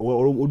ngara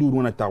o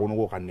duru na tawo no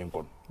ko kan nen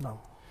kon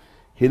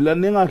hilla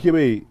nenga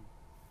kebe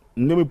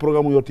ngemi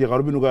programme yotti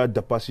garubi nuga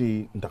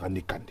dapasi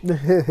ndakandi kandi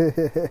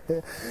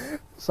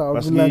sa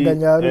bulanga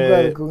nyaaru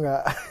gar ko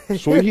nga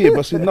so yi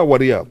basi na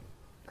wariya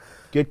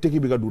ke teki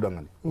biga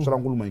dudangani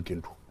sarangul may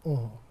kentu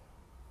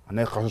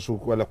anay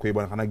khasu wala ko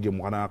ban kana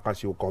gemu kana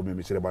kasi ko me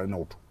misere ba na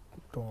wutu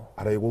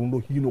ara yugo ndo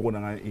hino ko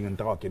nga ingan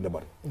tawa ke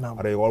dabar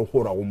ara yugo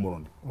khora ko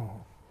monondi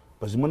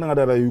basi man nga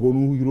dara yugo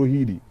nu hiro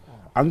hidi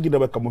angi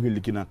daba kamo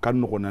hilikina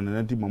kanno ko nan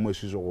nanti mamo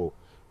siso ko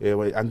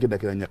way angi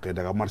dakira nyakre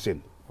daga marsen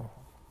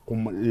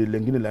kum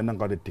lengine la nan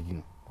ngade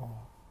teginga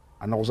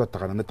anna ko sa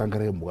takana na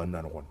tangare mu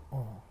ganda no kon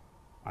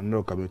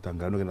anno kame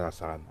tangare no gena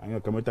sagan anga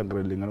kame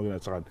tangare lenga no gena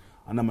sagan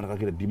anna man ka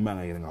kira dimma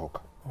nga yenga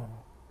hoka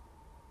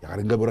ya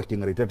gari ngabe rakki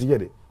ngari tati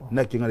jade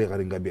na ki ngari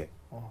gari ngabe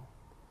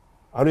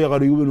aru ya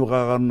gari yubenu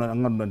ka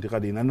ngan nan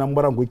tikadi na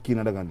nambara ko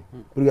kina daga ni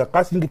pour ya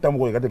kasi ngi tam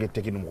ko ga teke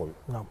tekinu mo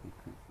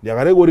ya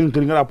gari gorin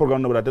ngara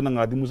programme no bada tan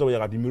ngadi Musa ya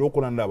gadi miro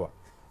ko nan daba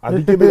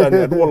adike be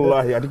gadi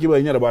wallahi adike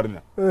be nyara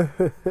barina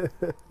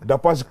da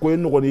pas ko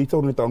en ko ni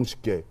taw ni taw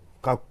sikke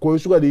ka ko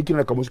suga di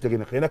kina ka musike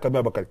kina khina ka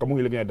ba bakal ka mo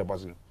ile ngada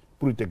pas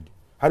pour teggi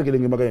har ke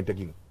lengi magane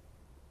teggi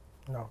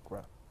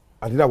nakwa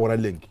adira wara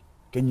lengi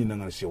kenyi na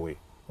ngana sewe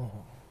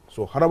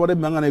so harabade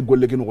mangana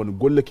golle ke no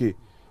golle ke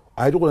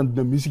ay to ko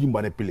na misiki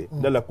mbane pile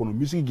dala ko no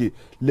misiki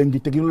lengi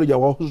technology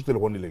wa hosu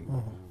telefone lengi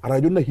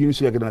ara jonna hinu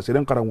siya ke na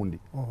seren karangundi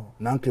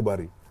nan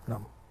kibari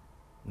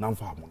nan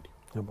fahamundi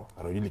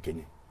ara jili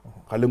kenye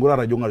kale ngora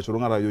radio ngal soro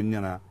ngara yo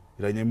nyana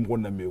ira nyem ko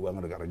ndambe wa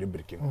ngara radio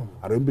birkin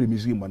ara mbiri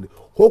misiki mbane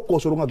hokko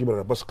soro ngaki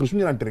bara parce que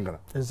sunya nan terengara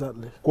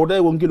exactly ko day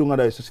won gilu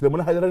ngada se sele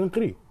man hajara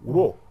ngri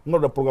uro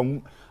ngora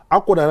programme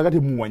ako da ragati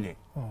mu wanye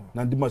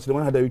nan di masle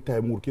man hada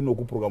wita mur kino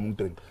ko programme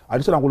tereng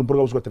adi sana ko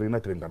programme ko tereng na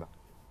terengara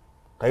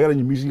kayara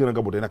ni misiki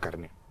ngara bote na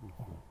karne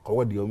ko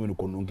wadi yo men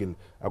ko nongil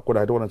ako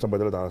da to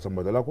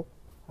Samba dala ko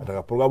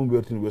daga programme bi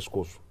wertini west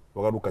coast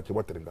waga du katti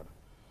ba terengara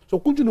so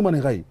kunjunu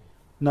man gai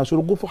na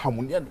soro go fo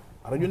hamun yan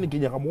radio ni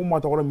kinya kam mo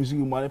mata ko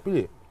misiki mane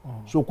pile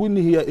so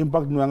kunni hiya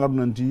impact no ngar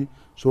nanti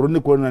soro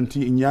ni ko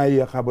nanti nyaay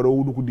ya khabaro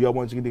wudu ko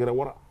diamo sigi digara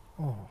wara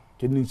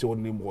kenni so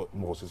ni mo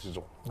so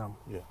sizo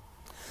yeah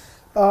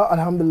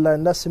alhamdulillah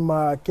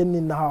ndasima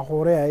kenni na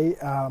hore ay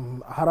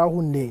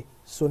harahunde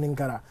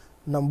soninkara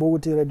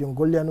namboguti radio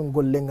golyanu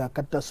gollenga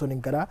katta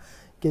soninkara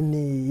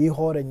kenni yi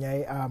hore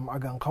nyai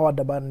agan kawa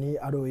dabarni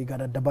ado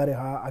igada dabare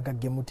ha aga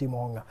gemuti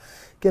monga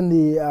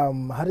kenni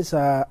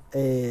harisa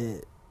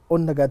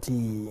on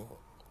dagati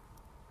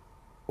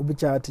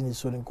obichati ni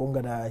sonin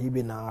konga da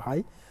hibe na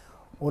hay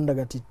on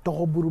dagati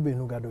toho burube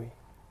no gadoy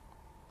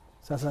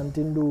sasa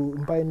ntindu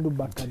mpai ndu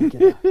bakari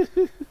keda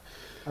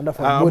anda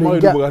fa bore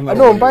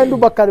no mpai ndu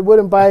bakari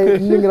bore mpai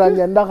ningra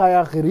nyanda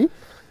kaya khiri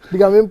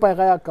diga mem mpai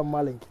kaya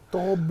kamalenki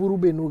toho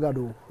burube no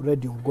gado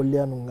radio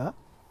golyanu nga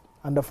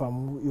anda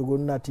fam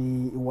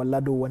yogonnati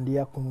wallado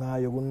wandiya kunga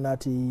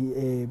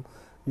yogonnati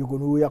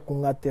yogonu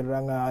yakunga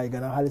teranga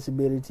igana halisi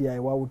beriti ay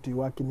wawuti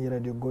wakini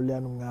radio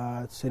golyanu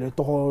nga sere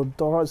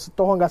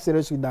toho nga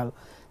sere sudal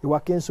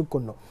iwakin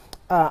sukono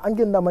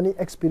angenda mani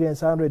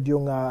experience an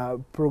radio nga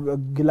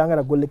gilanga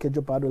da golle ke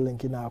jopado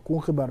lenkina kun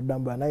khibar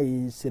damba na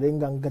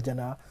serenga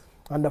ngajana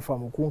anda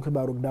famu kun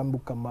kibaru dambu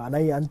kama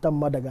anai antam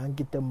madaga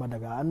ankitem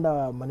madaga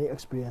anda mani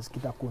experience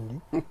kita kundi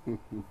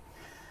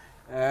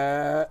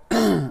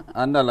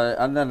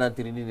anda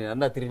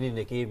trini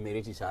ne ke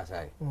meriti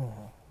sasai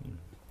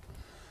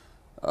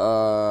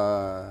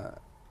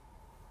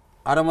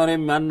aramare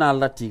manna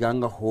alla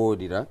tiganga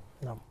hodira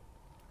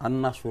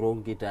anna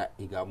suron kita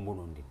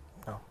igambunundi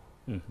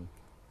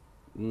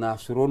na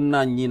suron na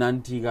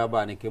nyinanti ga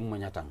bane ke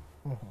monyatan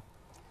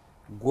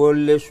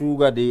golle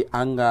suga de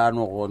anga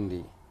no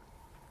gondi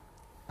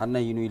anna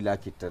yinu illa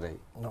kitare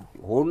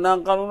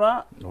honan kanuna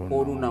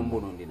honan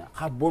bonondina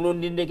ha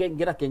bonondinde ke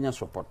gira kenya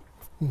support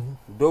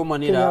do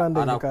manira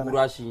ana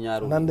kurasi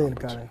nyaro nande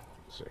kare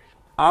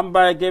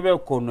amba gebe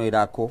kono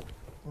irako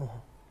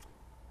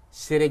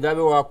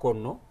seregabe wa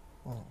kono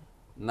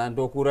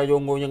nando kurajo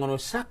ngonya ngano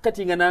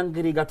sakati ngana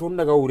ngiri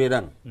gatonda ga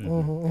uredan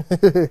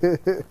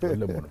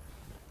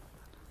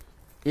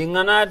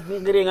ingana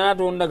ngiri ngana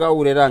tonda ga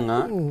uredan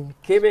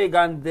kebe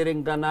gandere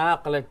ngana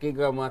akla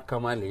kiga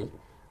makamali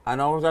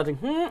ana osati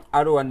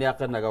ado wande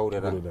akana ga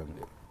uredan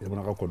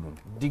yabana ka kono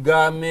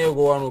diga me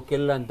go wano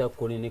kellanta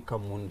konini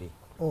kamundi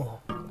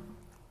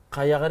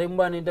kaya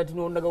garimba ni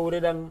datino ndaga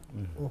uredan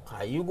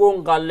kayugo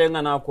ngalle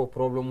ngana ko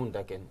problem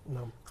undaken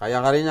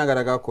kaya garinya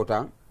garaga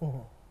kota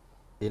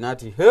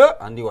inati he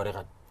andi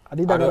warekat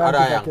adi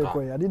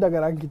daga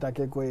rankita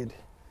ke ko yedi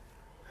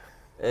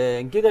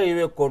nkiga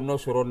yiwe konno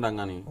soronda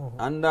ngani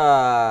anda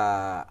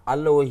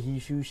alla wa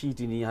hishu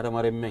shitini hada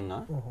mare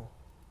menga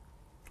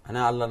ana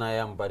alla na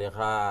yam bare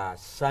kha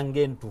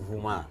sangen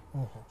tuhuma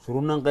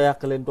surunnan ga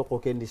yaklen to ko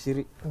kendi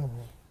siri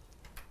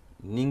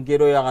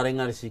ningero ya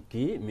garenga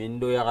sikki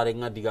mindo ya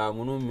garenga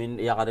digamunu min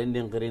ya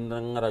garenden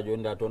qirindanga rajo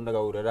nda to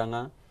ndaga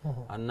ureranga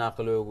anna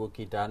kalo go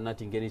kita anna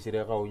tingeni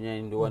sire kawnya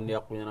indi wandi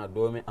akunya na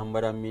dome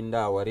ambara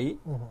minda wari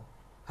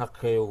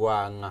hakke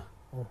wanga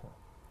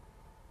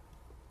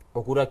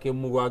okura ke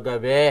mugo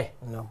agabe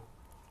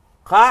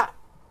ka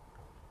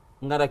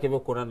ngara ke be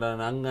konanda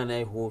nanga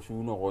nay hosu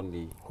no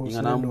gondi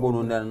ingana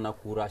mbono na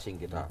kura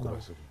singita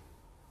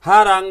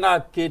haranga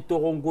ke to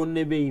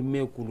gonne be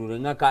ime kulure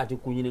ngakati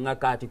kunyini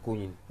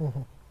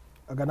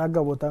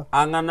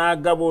agana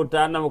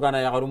gabota na mukana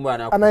ya garumba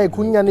na ana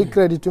kunya ni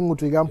credit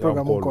ngutu igam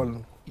program call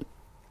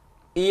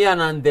iya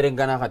nan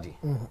derengana kati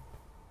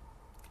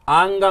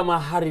anga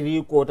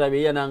mahariri ko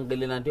tabe yana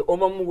ngile nanti o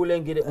mamugule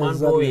ngire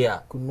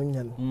mandoya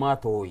kununyan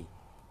matoi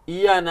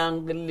iya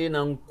nan ngile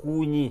nan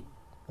kunyi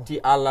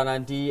ti alla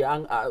nanti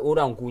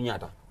uran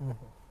kunyata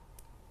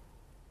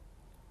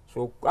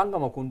so anga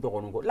makunto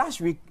kono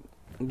last week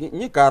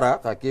ni kara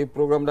ka ke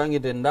program dangi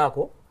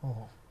dendako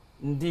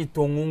ndi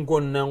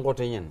tongungo nango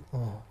tenyen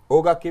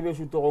oga kebe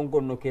su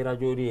tongungo no ke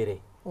radio rire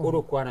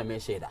oro kwana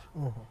meseda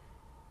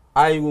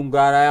ayu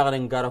ngara ya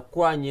ngara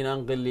kwa nyina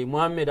ngeli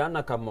muhammad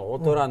anna kamma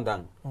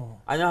otorandang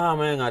anya ha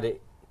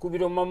mayngade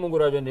kubiro mamungu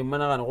radio ndi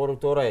managan goro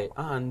torae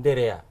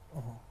anderea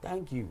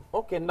thank you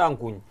okay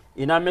ndankun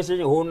ina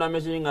message ho na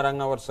message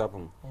ngaranga whatsapp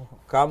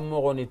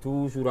kammo goni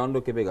tu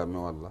surando kebe gamme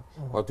walla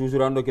wa tu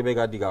surando kebe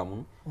ga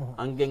digamun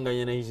ange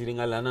nganyana hisiri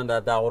ngala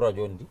nanda ta goro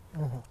jondi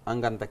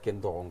anganta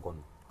kento gonkon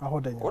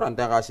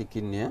oranta ga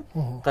sikinne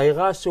kay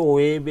ga so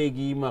webe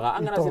gi maga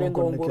angana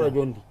serendo goro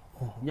jondi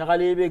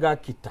nyagale be ga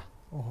kita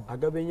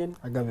agabe nyen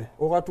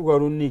o ga tu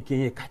garun ni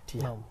kenye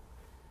katia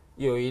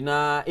yo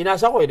ina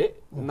sako de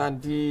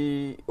nanti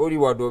ori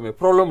wadome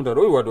problem da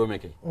ori wadome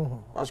ke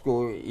parce que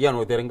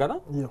yano terengana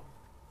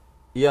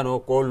yano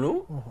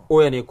kolnu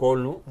o yani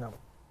kolnu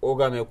o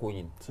game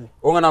kunyin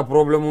o ngana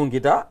problem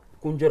kita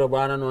kunjere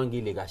bana no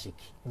angile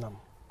gasiki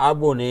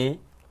abone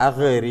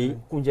ageri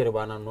kunjere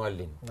bana no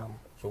allin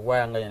so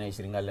waya nga yana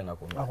isiringalle nga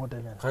kunyo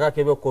kaga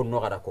kebe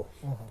konno kada ko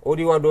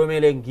ori wadome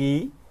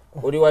lengi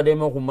odi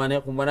wademe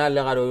kumana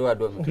le gado odi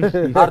wadome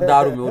har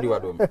daru me odi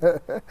wadome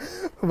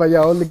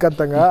baya oli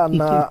katanga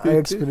na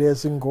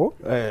experience ko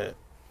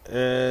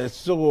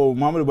so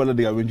mamadu bala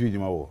diga benju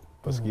jimawo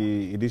parce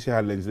que idi se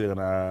halen se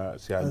kana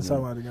se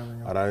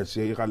ara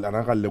se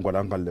ana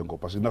kallen ko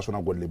parce que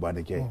national golle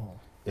bane ke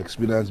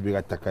experience bi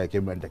ga takay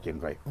ke men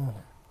taken kay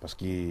parce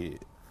que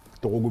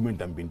to ko gumen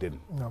tampinten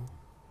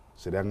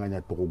se da nganya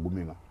to ko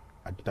gumenga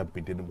at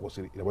tampinten ko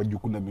se ba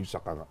jukuna bi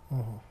sakaka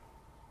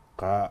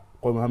ka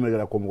ko Muhammad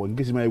gara ko mo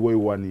ngisi may goy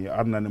wani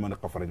arna ne man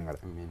kafara ngara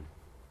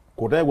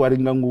ko tay gwari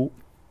ngangu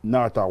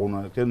na ta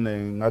ona ken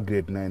nga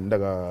grade 9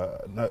 daga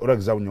ora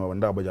exam nyo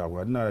ndaga ba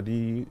jago na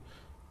di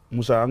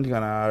Musa angi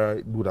kana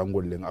dura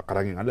ngolle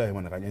akarangi ala e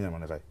man ka nyanya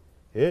man kay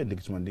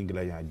ndikis man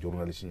dingila ya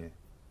journalist ni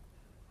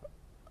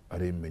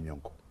are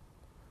menyonko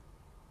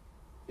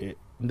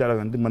ndala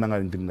ngan dimana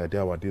ngal ndinga ti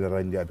awati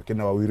randi abi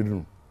ken wa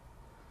wiridun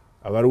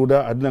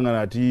agaruda adina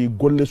ngana ti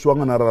golle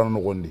suanga na rano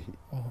gondi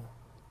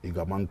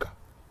iga manka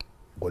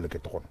golle ke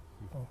tokono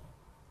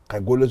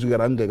kay golle su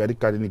garanga gadi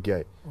kadini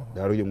kiyay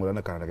daro ye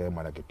ngolana kana kay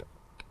malakita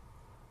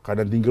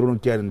kada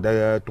dingiron kiyay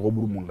nda to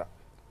buru munda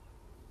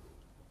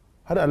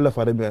hada Allah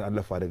fare me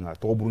Allah fare nga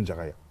to buru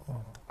jakaya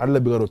Allah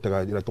bi garo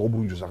taga ila to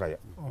buru jusakaya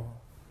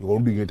yugo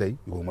ndu ngey tay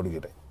yugo madu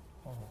ngey tay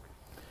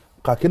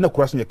ka kenna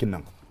courage nya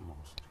kinna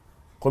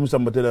comme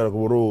Samba Tailor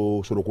ko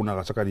ro soro kuna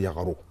ka sakari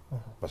yakaro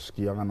parce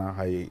que yangana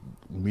hay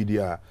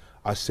media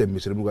asem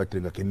misre mu ga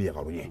tinga keni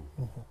yakaro nye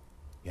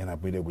yana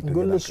bide bu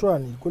golle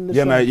swani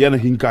yana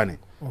hinkane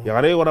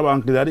yakare wara ba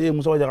ankidari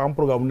Musa waja am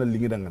programme na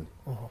lingi dangan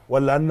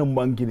wala annum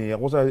bankine ya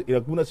kosa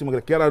ila kuna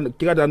sima kera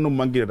kigata annum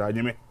bankine da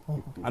nyeme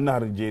anna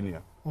har jenia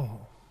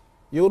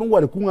yorun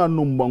wari kunga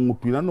annum bangu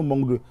pina annum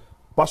bangu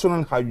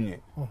personal hajunye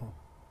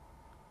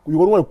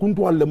yorun wari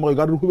kuntu halle mo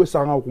garu ko be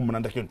sanga ko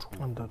mananda kentu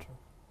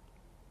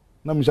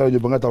na misal je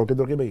banga taw ke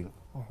do ke be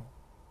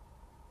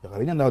ya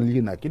kare nya na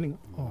ligi na kini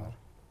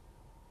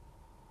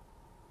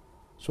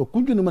so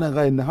kunju ni mana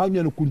ga na ha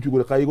nya no kunju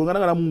go kai go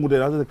ngana mungu de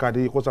na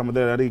kadi ko sama de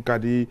ari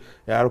kadi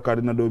ya aro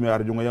kadi na do mi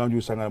ar jongo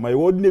yanju sanga mai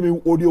wodi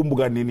mi audio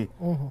mbuga nini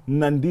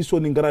nandi so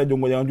ni ngara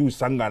jongo yanju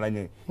sanga na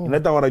nye na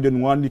ta wara jon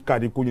ngani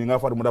kadi kunyu nga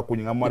faru muda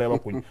kunyu nga mare ba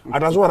kunyu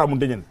ata so wara mun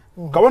tenyen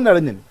kawanda la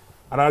nyen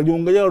ara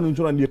jongo yaro ni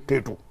sura ni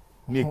ketu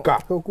ni ka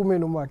ko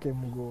kumenu make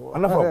mugo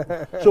ana fa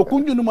so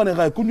kunju ni mana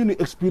ga kunju ni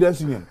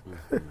experience nyen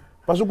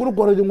parce que ko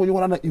ko jongo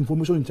jongo na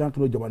information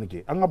chantulo jamani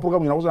ke anga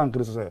programme ina ko sa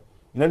ankre sa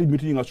ina li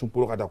meeting nga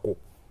sumpuro kata ko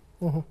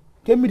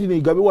ke mitini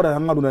gabe wara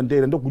hanga duna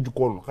ndere ndo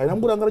kujukolo kay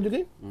nambura ngara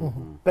joge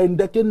kay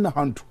ndaken na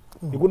hantu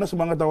ikuna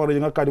simanga tawara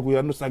nga kadi ku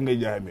yando sangay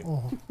jame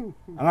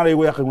angara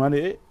yego yakhe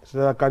ngane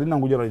sa kadi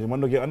nangu jara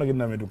mando ke anake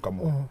na medu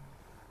kamo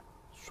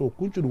so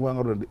kunchu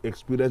nganga ro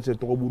experience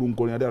to ko burum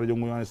ko nyade rajo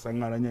ngone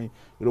sangana nyai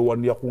ro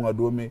wan yakku nga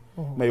dome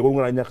na yego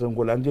ngara nyakhe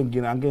ko la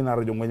ngena ange na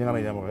rajo ngene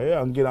ngara nyama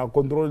ange na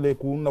contrôle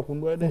ku na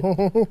kundu de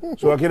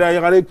so akira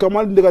yakare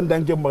kamal ndigan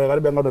danke mba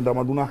yakare be ngado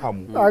dama duna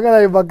hamu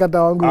agara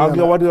ibakata wangu age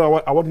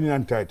awati ni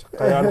antait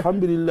kay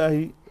alhamdulillah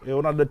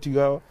ona da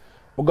tiga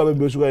o gabe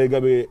be suga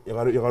gabe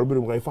yakare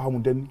birum kay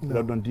fahamu ten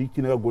la don ti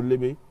kina golle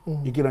be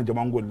ikina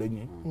jama golle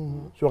ni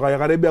so kay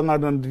yakare be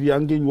ngada di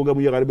ange ngoga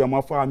mu yakare be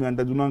ma fahami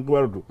anda duna ko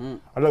wardu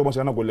Allah ma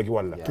sana golle ki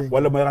walla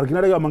ma yakare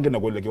kina daga manke na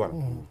golle ki walla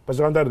parce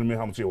que andar me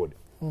ham si wode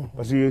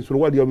parce que sur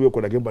wadi am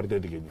ko da gem parti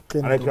de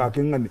ana ka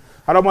ken ngani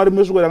ara ma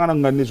me suga ngana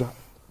ngani so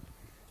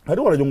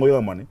hadi wala jongo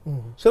yo mane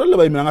sere la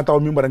bay mi nga taw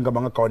mi mbare nga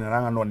banga kawne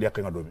nga non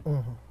yakka nga domi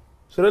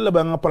sere la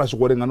bay nga place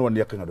ko nga non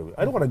yakka nga domi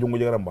hadi wala jongo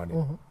jara mbane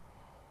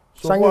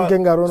sangin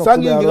gengaro no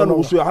sangin gengaro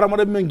usu harama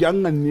de men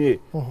gangan ne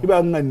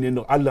iba nganne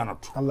no Allah na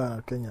tu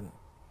Allah kenyan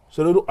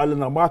sere do Allah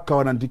na ma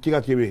kawana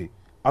dikika kebe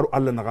aru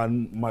Allah na kan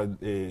ma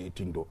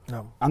tindo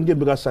ange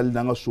be ga sal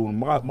nga sun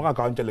ma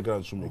ka kan tele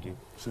kan sumeki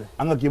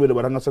anga kebe de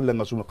baranga sal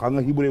nga sun ka nga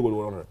hibre go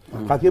wala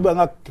ka kebe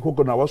nga ko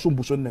na wasu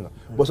buson nga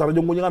bo sara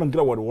jongo nga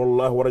ngira wadi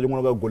wallahi wara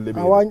jongo nga golle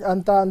be awan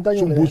anta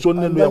sum buson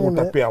ne ya ko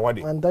tape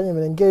awadi anta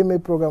nyeme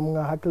ngeme program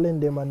nga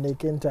haklende man ne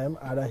ken time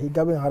ara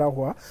higaben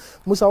harakwa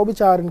Musa obi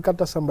charin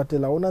kata Samba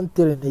Tailor onan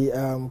tereni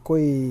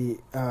koy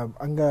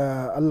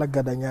anga Allah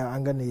gadanya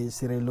anga ni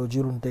sire lo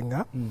jirun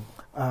tenga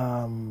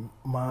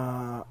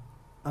ma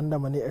anda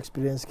mani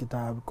experience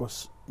kita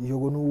because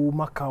yogonu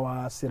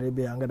makawa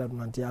serebe anga da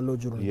nanti allo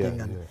jurun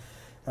tengan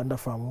anda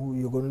famu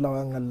yogonu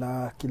lawanga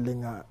la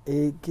kilenga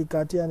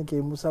kikati an ke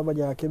Musa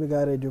baja kebe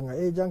ga radio nga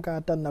janka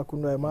tan na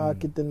kunwa ma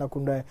kitten na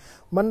kunwa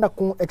manda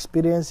kun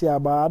experience ya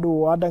ba ado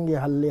wadange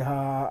halle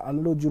ha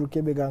allo juru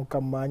kebe ga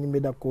kamma nyi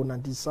meda ko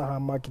nanti saha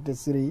ma kite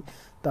siri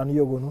tan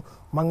yogonu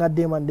manga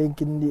deman den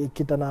kindi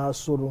kitana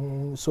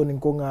sorun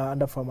sonin ko nga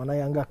anda fama na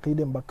yanga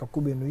kide mbaka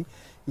kubenui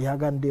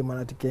yagande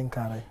manati ken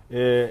kare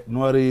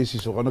noari si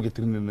so kano ke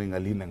trine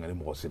ngali na ngali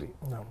mo siri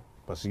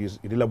parce que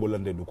il la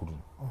bolande do kutu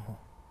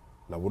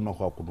la bonna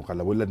ko kutu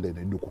kala bolande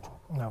ne do kutu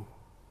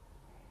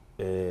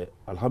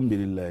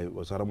alhamdulillah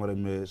wa saramare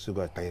me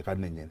suga tay kan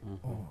nyen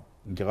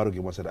ngaro ki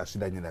mo sada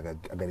asida nyen aga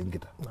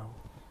ngita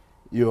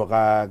yo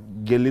ka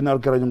gelina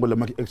kara ngol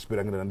mak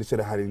experience na ndi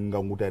sere hari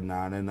nganguta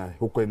na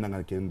hokko na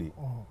ngal kendi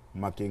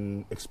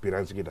making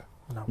experience kita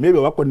maybe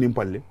wako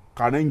nimpalle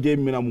kana nge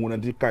mina mu na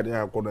di kadi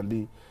ko na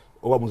di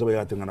owa Musa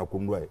ya tengana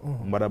kundwa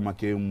mbara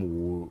make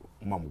mu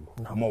mamu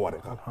mo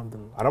ware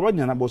alhamdulillah araba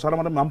nyana bo sara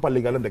madam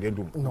ampalle gala ndake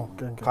dum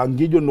ka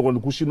ngijo no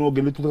ko kusino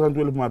gele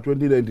 2012 ma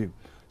 2019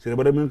 sere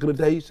bada men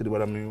kretay sere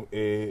bada men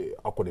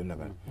akode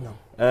naga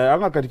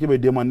anga kati be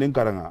demande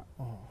karanga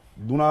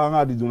duna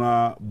nga di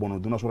duna bono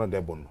duna sura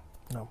de bono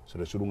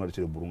sere surunga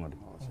sere burunga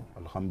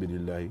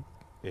alhamdulillah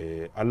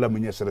alla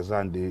minya sere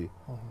sande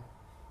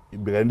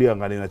bigandi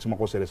ngani na chima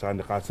ko sere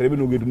sande ka sere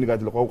binu gedu ni ka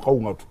ko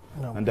ngatu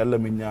andalla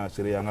minya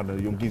sere yanga na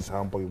yonki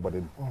sampa yu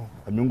baden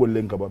amingol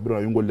lenka ba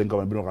bino yongol lenka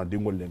ba bino ka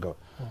dingol lenka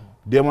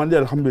demande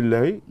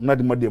alhamdulillah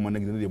ngadi ma demande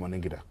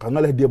ngita ka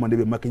ngala demande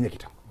be makenya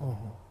kita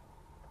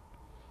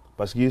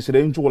parce que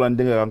sere nchu ko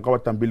lande nga ka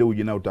watambile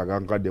ujina utaga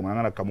ka demande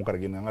ngana kamu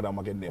kargina ngada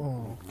makende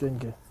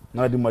kenke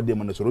ngadi ma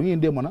demande soro ngi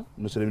demana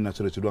no sere mina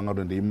sere sidu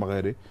ngado de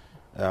magare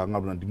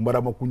ngabna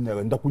dimbara ma kunya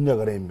nda kunya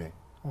gareme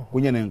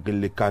kunya nen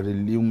kille kare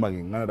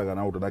liumagi ngana daga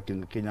na wuta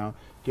kenya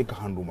ke ka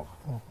handuma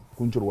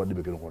kunchur wadde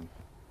be kon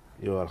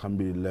yo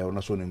alhamdulillah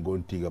ona sonen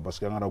gon tiga parce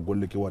que ngara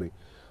golle ki wari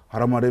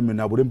haramare men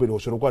na bu dembe do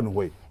soro ko an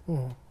hoy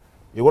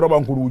e wora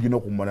ban ko ruji no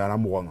ko mana na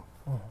mo nga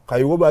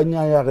kayo ba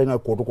nya ya ga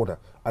koto kota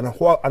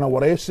ana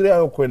wara sire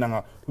ayo ko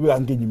nanga wi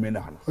anke nyime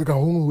na hana ka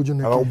hungu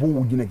hujune aga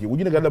bu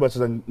ujine ga ba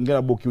sa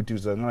ngena bo cutie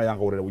sa ngana yang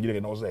ko wara ujine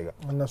na osega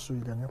na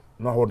suiga nya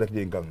na ho dak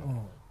jengang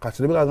ka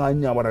sire ga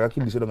nya wara ga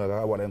kili sire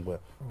ga wara en ko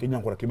ke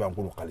nyang ko kiba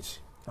ko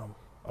khalisi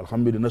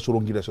alhamdulillah na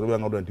soro ngira soro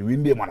nga do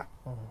winde mana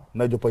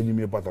na jopa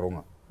nyime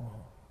pataronga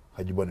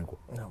hajibane ko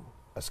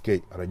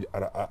aske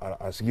ara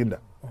asiginda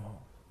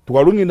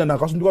tukalunginda na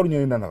kasu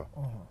tukalunginda na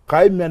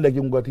kai menda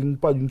ki ngati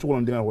mpa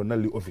nchuko ndinga ko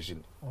nali office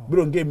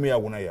biro nge me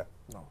yakuna ya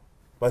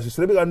basi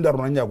sirebe ga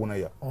ndaro nanya kuna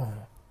ya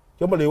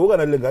kamba le woga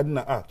na lenga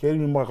na ke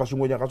ni maka kasu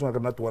ngonya kasu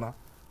na tuwana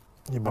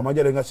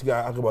amajale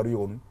ngasiga akibaru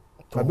yoni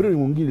kabiro ni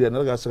ngili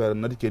na ga saka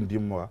na dikendi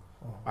mwa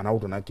ana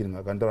auto na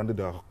kinga ga ndaro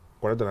ndida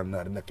ko da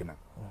na kina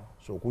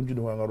so kunju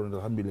do ngaro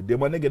alhamdulillah de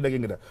manege dage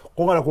ngida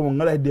ko ngala ko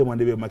ngala de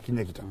mande be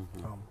makinya kita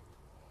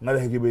ngala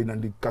hege be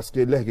nandi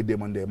kaske le hege de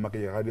mande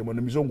makinya ga de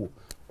mande misongo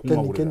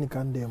Ken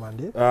kan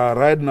demande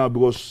right now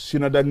because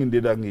sina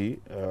dangi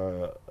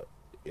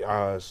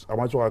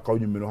amacho ka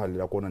kawni mino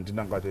halira ko nan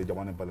tinanga te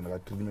jamane pale na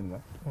treatment nga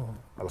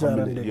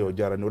alhamdulillah yo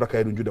jarani ora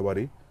kayru jude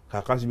bari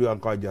ka kasi bi an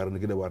ka jarani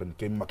gida warani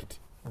ke makiti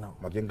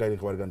maken kay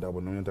ko warganta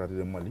bon non traité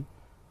de mali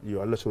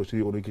yo alla so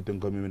siri o kitan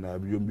ko mi na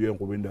bi yombi en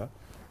ko binda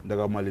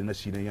daga mali na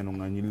sina yano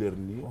nga ni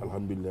lerni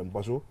alhamdulillah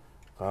baso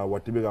ka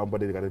watti be ga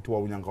ambade ga tuwa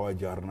nyang ka wa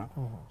jarna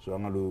so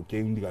ngalo ke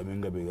ndiga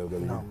men gabe ga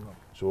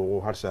so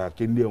harsa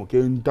kendi o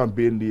ken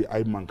tampendi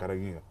ay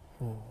mankarangi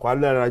ko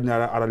alla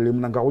nyara ara lim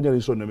nan ka ko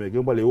nyani sonne me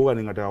ke bale wo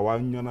ngani ngata wa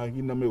nyana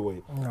hinna me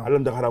woy alla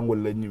nda harangol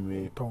la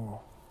nyime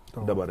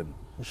dabaren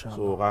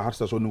so ka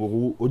harsa sonu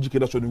go o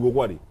jikira sonu go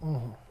kwadi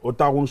o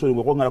ta ko sonu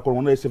go ngara ko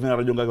ngona se fena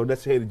radio ngago da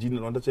sey jinn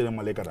on da sey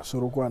maleka da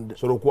soro ko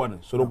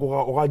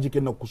o ga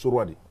jikena ku soro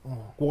wadi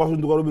ko ga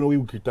sundu garo bi no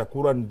wi kita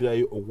Quran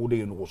day o ko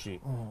de no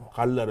si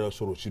khalla ra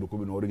soro si ko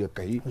bi no riga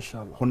kay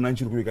honnan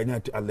ci ko bi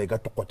ganyati Allah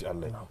ga tokkoti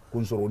Allah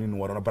kun soro ni no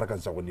warana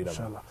barakan sa ko ni da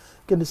inshallah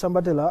kendi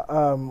sambatela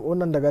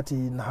onan dagati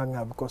na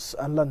hanga because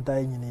Allah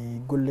tay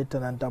ni golle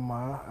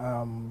tanantama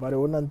bare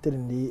onan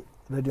tirindi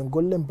radio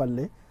gollem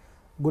balle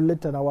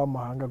golleta na wa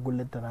mahanga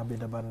golleta na be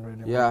da ban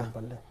radio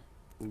balle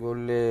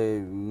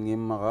golle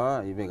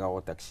ngimmaga ibe ga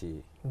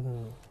taxi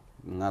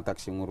nga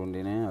taxi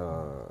ngurundine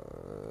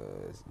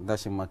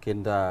ndashi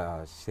makenda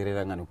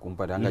sirira ngani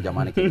kumpada anga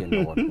jamane ke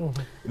ndo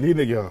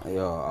line ge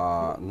yo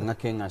nga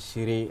kenga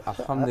siri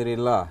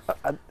alhamdulillah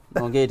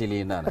ngeti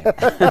linda na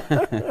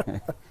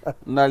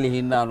ndali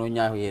hinda no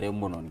nya yere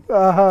mononi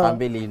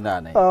kambe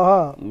linda na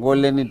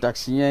golle ni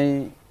taxi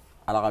nyai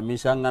ala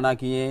kamisa ngana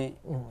kiye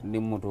ni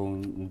muto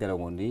ndela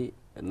ngondi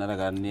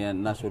naraga ni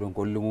nasoro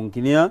ko lungun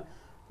kinia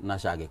na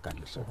shage kan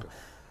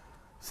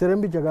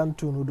serembi jagan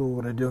tunu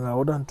do radio nga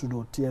odan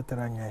tudo theater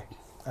nyai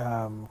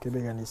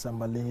kebe gani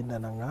Samba le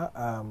nanga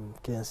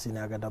ken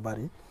sinaga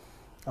dabari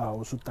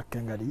usu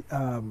takengadi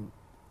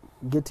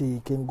geti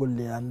ken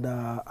golle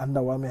anda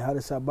wame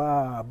harisa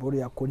ba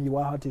bori akoni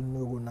wa hati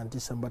nugo nanti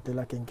Samba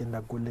tela ken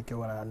da golle ke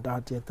wara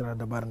anda theater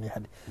dabar ni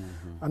hadi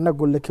anda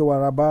golle ke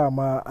wara ba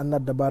ma anda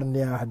dabar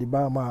ni hadi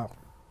ba ma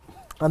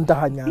anta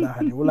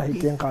hanyara hadi wallahi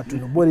ken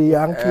katunu bori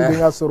yanki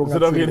dinga soro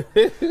ngati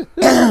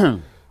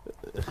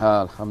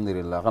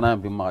alhamdulillah kana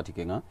bi magati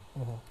kenga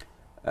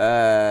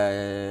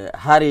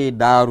hari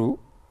daru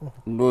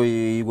ndo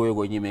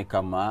yigo nyime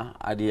kama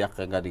adi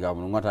yakka ngadi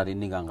gamu ngata di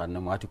ninga nganna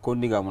ati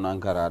kondi gamu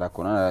nankara ra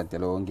kona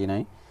telo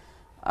nginai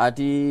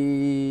ati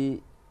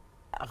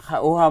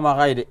o ha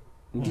magaide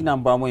ndina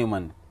mbamo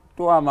yiman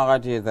to ha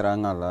magati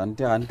terangala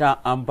anta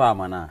ampa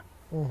mana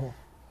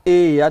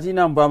ati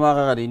namba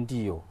magadi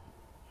ndiyo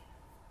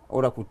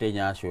ora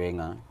kutenya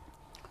shoenga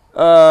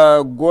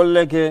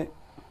golleke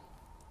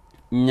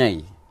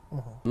nyai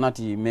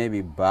nati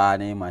maybe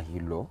bane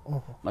mahilo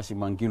nasi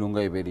mangilu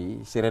ngai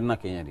beri serena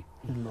kenyadi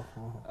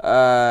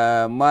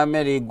ma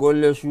meri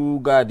golle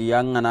su gadi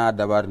yangana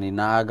dabarni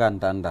na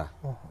gantanda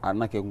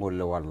anna ke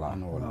golle walla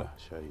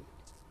shay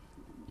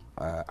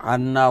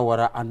anna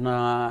wara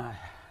anna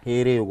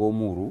here go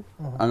muru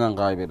anga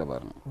ngai be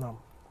dabarni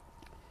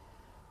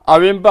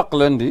awem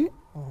baklandi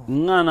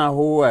ngana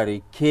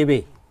huwari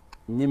kebe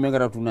ni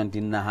megara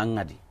tunanti na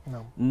hangadi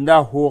nda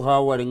hoga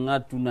wari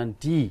ngatu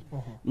nanti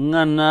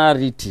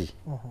nganariti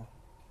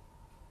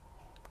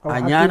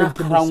anyana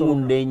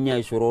karangunde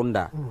nya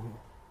soronda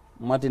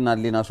mati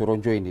nalina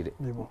soronjo indide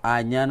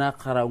anyana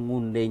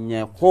karangunde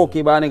nya ko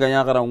kibani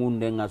ganya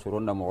karangunde nga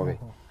soronda mobe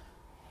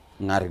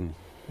ngarini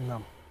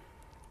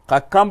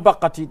ka kamba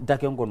kati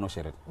daken kono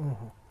seret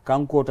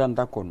kan kota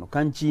ndakono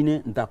kan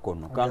chine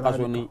ndakono kan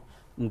kasoni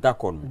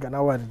ndakono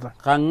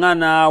kan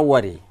ngana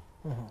wari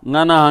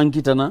ngana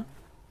hankitana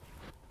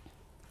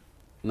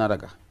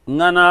naraga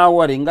ngana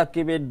wari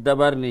ngakebe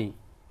dabarni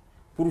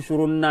pour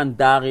surun nan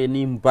dare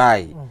ni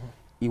mbai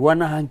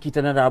iwana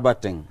hankitana da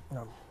bateng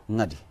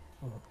ngadi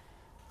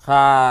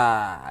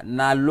ha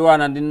na loa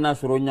na dinna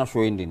suronya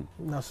soindin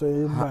na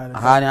soimba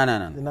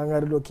hana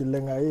nangari do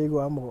kilenga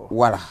yego amo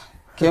wala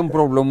kem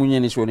problemu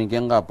nyeni soni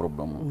kenga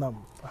problemu nam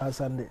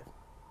hasande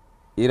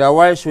ira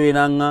way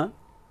soinanga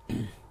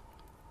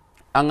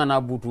anga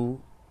na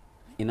butu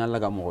ina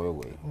laga mo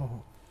yogo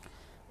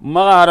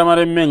maga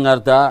haramare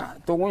mengarta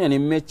to ngunya ni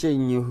meche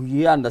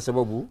nyi anda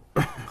sababu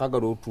kaga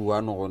do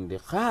tuwa no gonde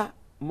kha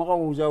maga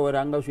Musa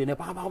wara anga suene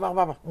pa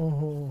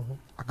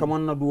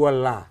akamanna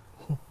duwalla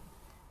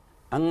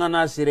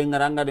angana sire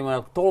ngaranga de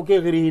ma to ke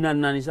giri hinan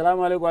nani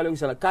salamu alaikum alaikum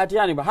salam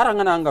katiyani ba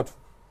haranga na angatu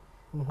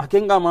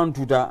akenga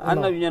mantuta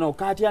annabi nyano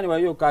katiyani ba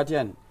yo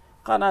katiyani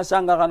kana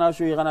sanga kana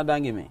suyi kana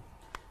dangime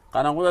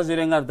kana nguza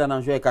sire ngarta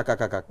nan suyi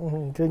kakakakak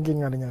kengi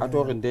ngari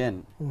ato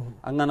ken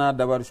angana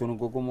dabar sunu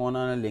ko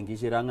mona lengi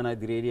sire angana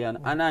diredi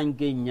ana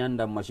anke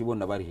nyanda masibo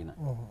dabar hina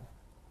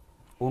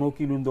ono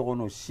kilundo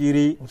kono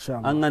siri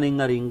angana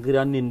ngari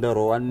ngiran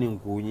nindaro annin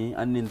kunyi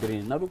annin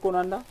drin nadu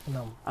konanda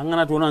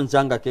angana to nan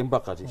sanga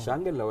kempakati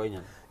sange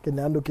lawanya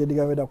kene ando ke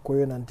diga weda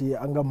koyo nanti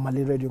anga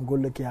mali radio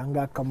golle ke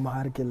anga kam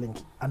har ke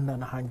lenki anda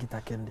na hangita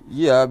kende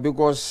yeah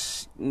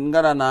because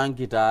ngara na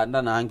hangita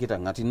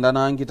ngati nda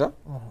na hangita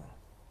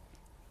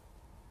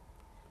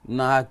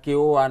na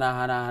keo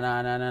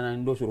ana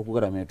ndo suru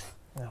kugara metu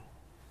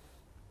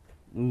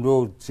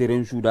ndo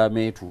seren suda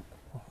metu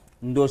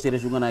ndo sere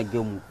sunga na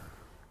gemu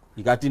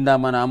ikatinda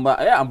mana amba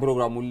am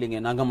program ullinge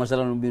nanga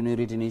masala no binu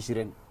ritini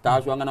siren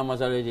tasu anga na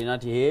masala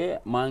jinati he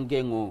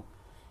mangengo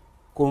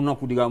kono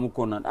kudiga mu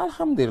konna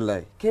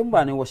alhamdulillah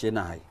kemba ne washe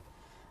na hay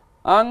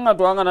anga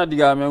to anga na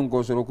diga men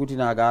ko soro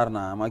kutina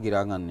garna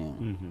magira nganne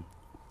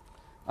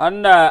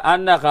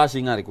anda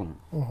kasi ngari kun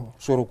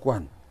soro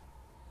kwan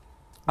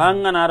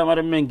anga na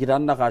ramare men kita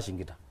anda kasi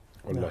kita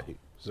wallahi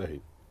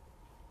sahih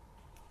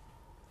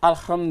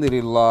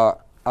alhamdulillah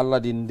Allah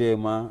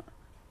dindema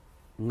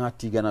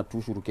ngati gana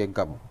toujours ken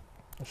kam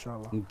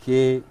inshallah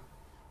nke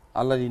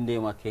Allah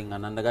dindema ken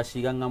ngana daga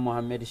siganga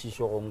Muhammad si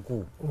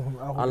sogonku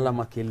Allah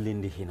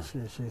makellindi hina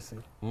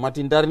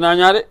matin darina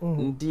nyaade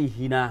nti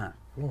hina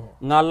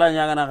ngalla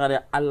nyaga na kare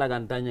Allah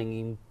gantanya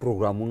ngi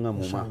programu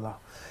ngamu ma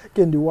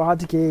kendi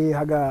wakati ke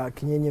haga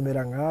kinyenye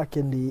meranga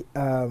kendi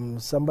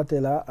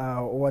sambatela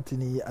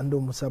watini ando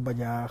Musa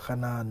Bajaha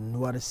khana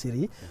nuar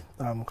siri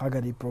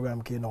kaga di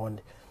program ke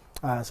nondi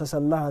sasa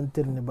Allah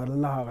antirni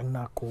barallah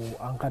na ko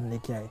ankan ne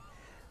kiyai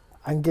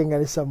anke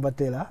ngari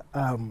sambatela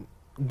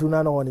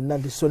duna no woni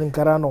nandi sonin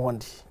karano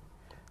wondi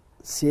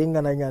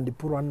sienga na nyandi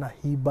pour anna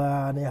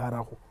hiba ne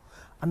haraku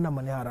anna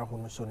mane haraku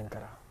no sonin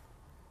kara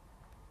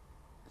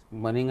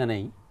maninga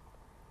nei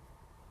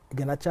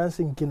gena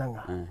chance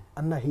kinanga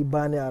anna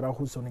hiba ne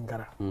haraku sonin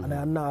kara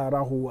anna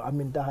haraku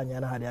aminta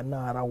hanya na hadi anna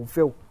haraku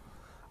few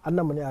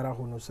anna mane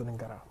haraku no sonin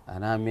kara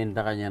ana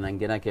aminta hanya na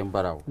ngena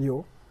kemparau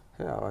yo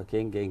awa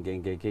ken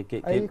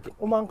ay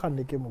uman kan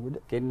ne kemu gude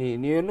kenni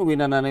ni no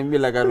wina na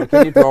mbila garo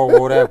kenni to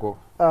gore ko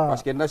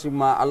parce que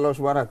nasima Allah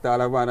subhanahu wa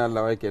ta'ala bana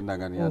Allah way ken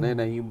ngani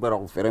ana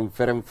himbara ko ferem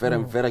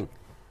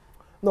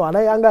no ana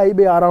anga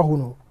ibe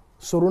arahuno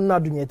surun na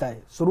dunyeta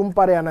surun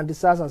pare ananti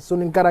sasa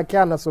sunin kara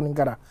kyana sunin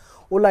kara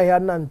ula ya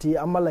nanti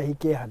amala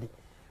hike hadi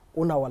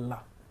una walla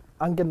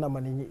angen na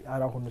mani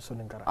arahuno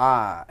sunin kara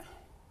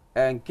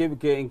en kebe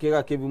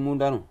kebe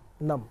mundano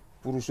nam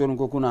pour son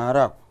ko kuna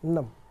harak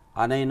nam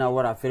ana ina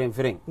wara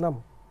fereng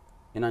nam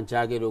ina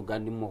chaage do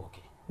gandi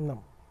moke nam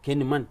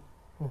ken man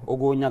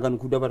ogo nyagan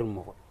ku dabar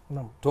moko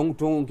nam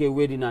tong ke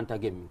wedi nan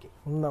tagemke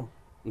nam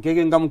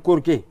ngege ngam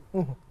korke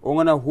o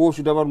ngana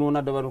hosu dabar no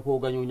na dabar ko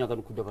ganyo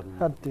nyagan ku dabar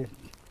hatte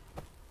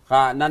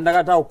ha nan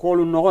daga taw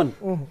kolu nogon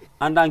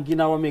andan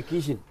gina wa me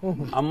kishin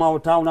amma o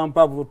taw nan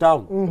pabru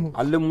taw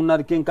alle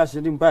munar ken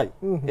kasidin pay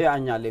e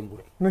anya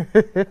lembure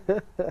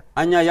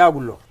anya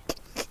yagullo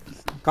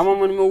kama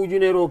man mo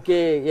wujunero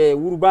ke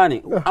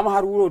urbane am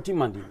har wuro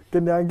timandi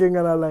kende ange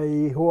ngana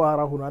lay ho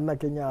ara huno anna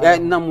kenya ya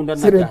namu ndan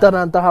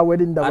siritana anta ha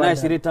wedin da ana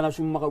siritana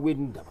summa ka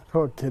wedin da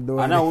okay do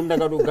ana unda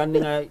ga do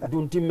gandinga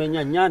dun timme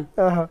nyan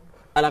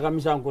ala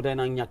kamisan ko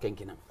tayna nyaken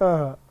kina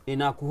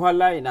ina ku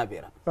hala ina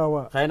bera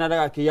khayna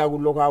daga ke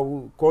yagullo ka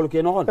kol ke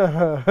no hon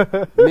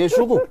me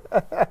sugu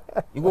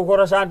igo ko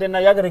rasante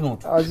na yagre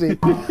ngot asi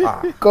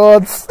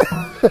codes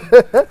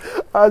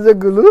aje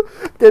gulu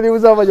keni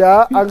Musa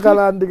Bajaha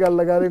angkala ndigal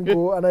lagaren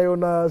ko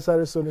anayona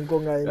sare sonin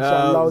ko ngai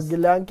inshallah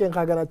gilan ken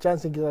kagana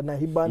chance ngira na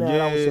hibane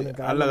ala sonin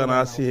ka Allah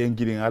gana si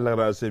hengirin Allah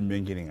gana se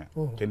mengirin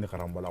ken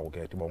karambala ko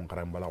ke tibon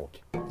karambala ko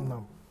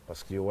nam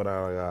parce que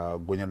wara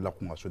gonyal la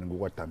ko sonin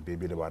go tambe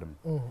be de barum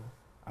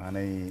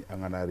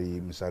anganari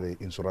misale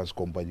insurance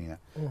company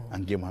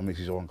ange Muhammad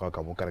si on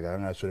ka mo karga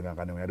nga sonin kan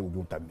kan ngari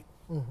ujum tammi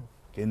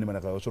ken mana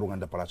ka suru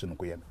nganda place no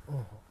ko yan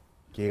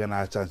ke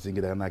gana chance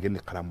ngira na ken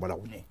karambala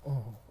ko ne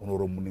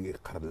onoro mun ngi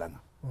karlanga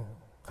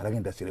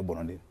karagin da sire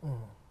bononde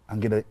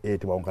angida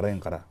tibon karagen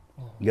kara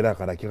ngira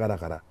kara ki kara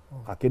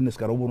ka kennes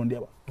karo bonon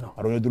dia ba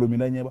aronya dulo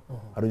minanya ba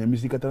aronya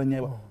misika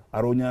tananya ba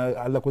aronya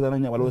alla ko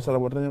tananya wala sala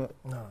tananya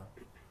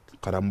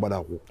karambala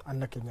ko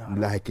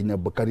la kenya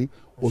bakari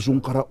osun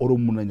kara oro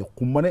munanya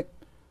kumane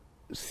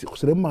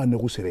sire ma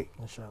ne ko sire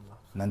inshallah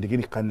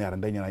nandigini kanne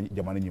arandanya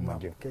jamana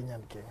nyimage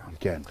Kenya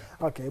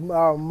okay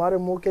mare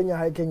mo Kenya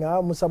hay Kenya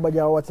Musa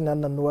Bajaha watina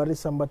nan wari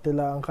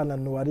sambatela ankana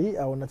nuwari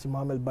awonati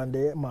Muhammad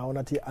Bande ma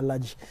awonati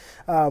Alaji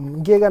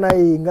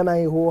ngana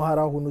ho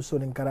hara hunu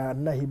sonin kara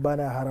na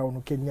hibana hara hunu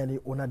Kenya ni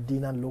ona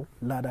dinan lo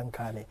ladan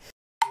kane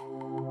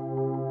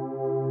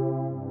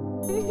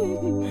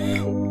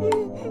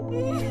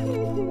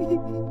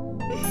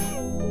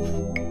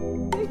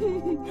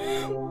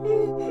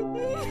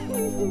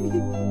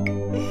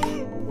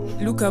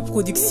Luca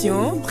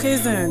Production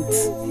présente.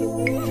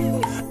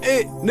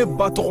 Eh, ne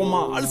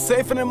batoroma al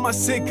sefene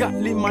maseka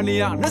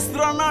limania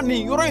nasrana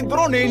ni yoro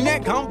drone ne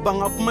kan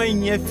banga kuma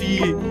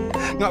nyefi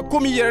nga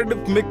komi yere de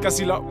me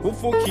kasila ko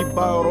fo ki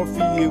ba yoro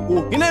fi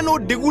o ina no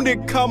degune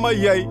kama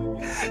yai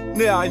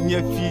ne a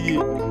nyefi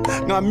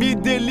nga mi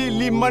deli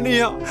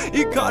limania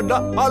ikada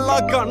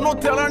alaka no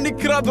tera ni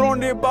kra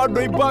drone ba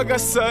do ibaga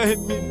sa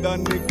mi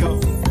daneka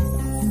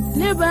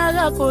ne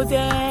baga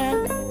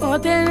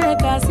kote ne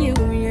kasi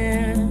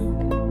uye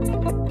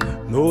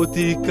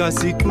noti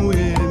kasi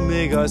kuye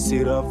mega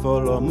sira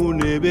folo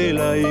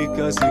munebela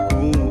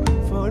ikasiku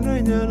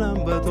fona nyala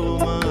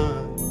mbatoma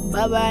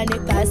baba ne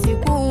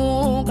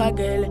kasiku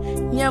kagele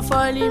nya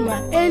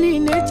folima eni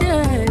ne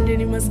chende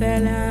ni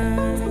masala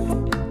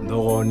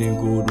dogoni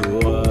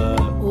kudua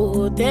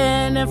o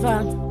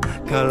tenefa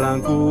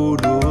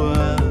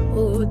kalankudua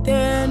o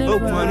tenefa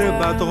okwane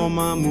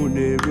batoma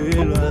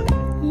munebela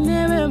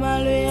nebe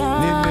maloya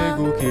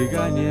nemego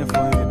keganye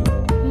fona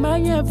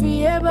manya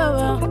fiye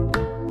baba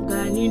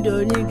gani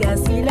doni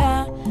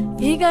gasila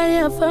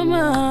igaya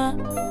fama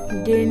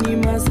deni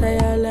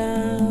masayala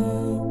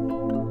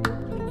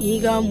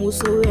iga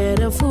muso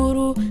ere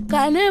furu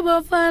kane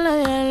bofala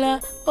yala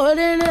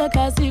odene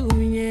kasi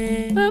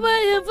unye baba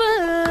yefa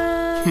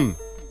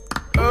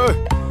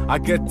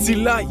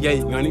agetila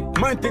yai ngani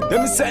mante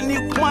demiseni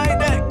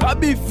kwaide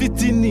kabi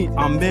fitini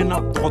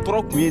ambena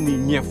totoro kweni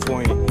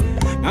nyefoi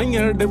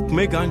nganyere de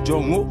mega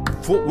njongo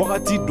fo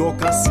wakati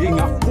doka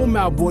singa kome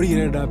abori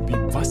reda bi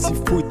basi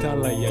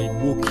fuitala yai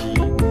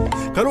boki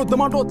kalo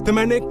damado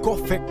temene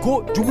kofe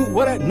ko jugu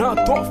wara na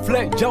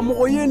tofle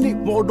jamo yeni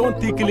modon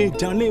tikili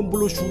jane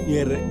mbuloshu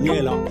yere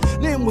nyela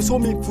ne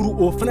musomi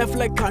furu o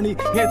fnefle kani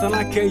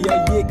hetana ke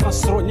ya ye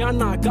kasro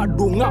nyana ka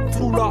donga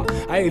furula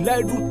ay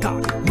laidu ta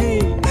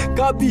ne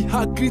kabi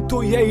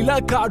hakrito ye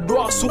ila ka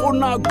do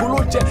asona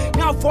goloje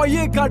nya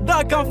foye ka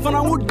da kan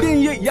fana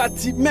udin ye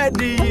yati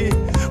medi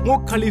mo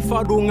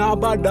khalifa do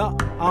ngabada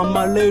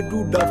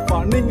amaledu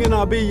dafa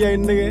ningena be ye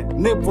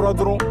ne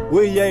brodron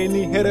we ye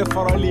ni here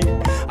farali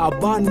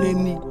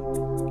abaneni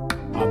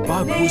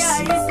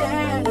abagusi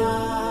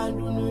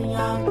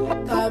dunia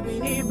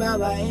kabini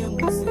baba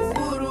emusi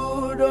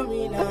furu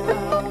domina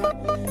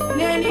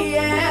neni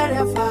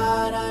ere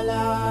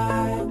farala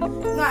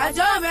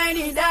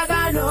ngajobeni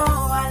dagano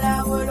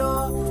ala bolo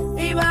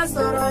iba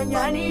soro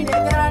nyani ne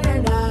grane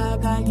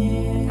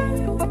daganye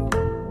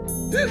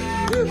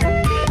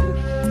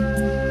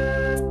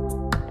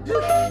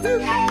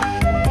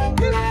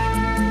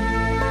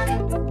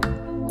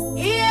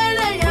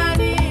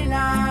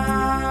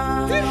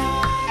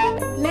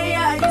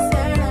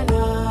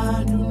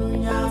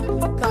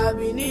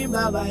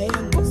baba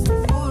emusi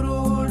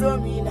furu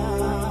domina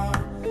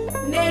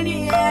neni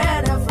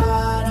ere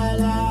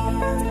farala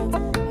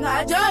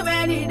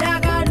ngajobeni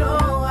dagano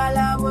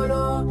ala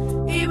bolo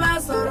iba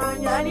soro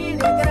nyani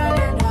ne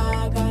grane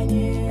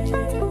daganye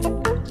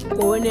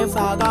kone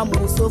faga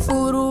muso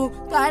furu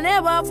kane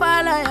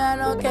bofala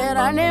yano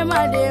kerane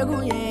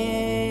madeguye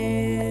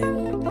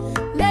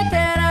ne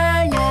kera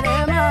nyere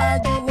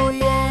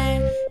majuguye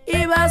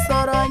iba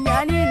soro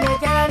nyani ne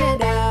grane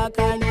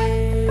daganye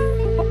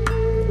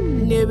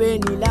nebe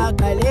ni la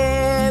kale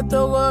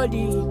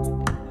togodi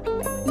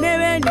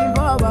nebe ni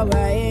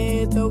baba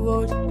e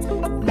togodi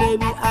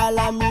nebi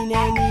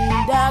alamine ni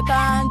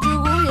dakan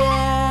juguye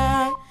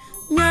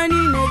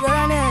nyani ne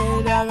grane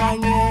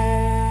daganye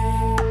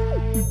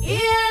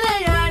iyele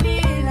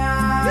yanina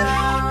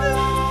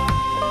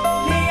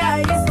ne ya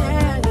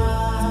isena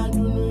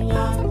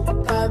dunia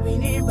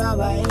kabini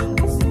baba e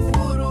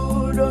musifuru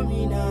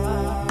domina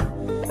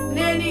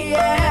neni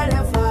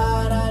ere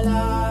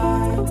farala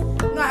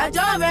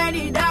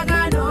ngajobeni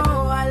dagano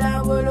ala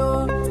bolo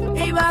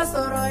iba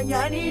soro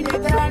nyani ne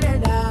grane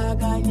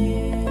daganye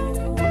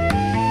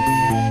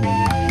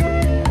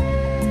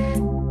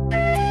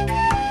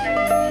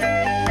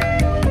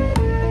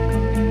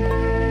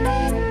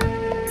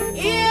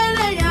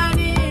iyele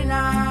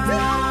yanina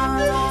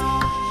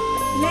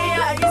ne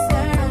ya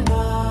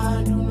isena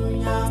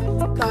dunia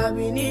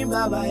kabini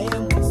baba e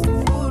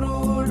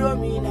musifuru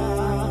domina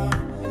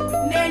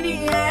neni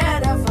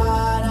ere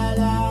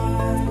farala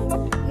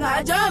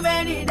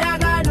ngajobeni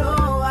dagano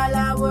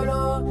ala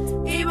bolo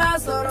iba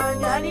soro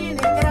nyani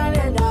ne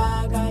grane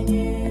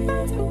daganye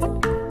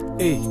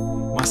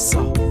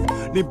masa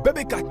ni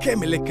bebe ka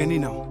kemele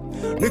kenina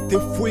ne te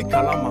fui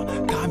kalama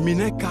ka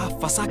mine ka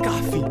fasa ka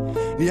fi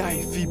ni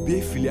ai fi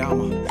be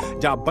filiama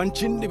ja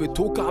banchin ne be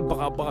to ka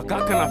baga ka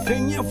kana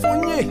fenye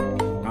fonye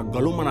na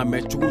galoma na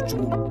mechugu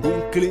don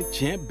kle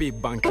chien be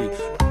banki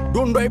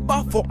don do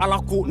iba fo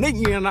alako ne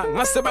nyena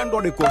nga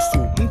sebendo de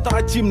kosu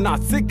ntara chim na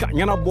sika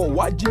nyana bo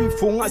wajibi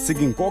fo nga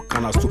sigin ko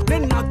kana su ne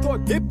na to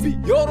depi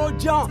yoro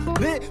jan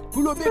ne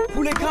kulobe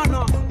pule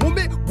kana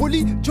mumbe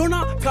boli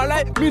jona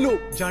kala mino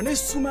jane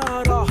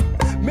sumara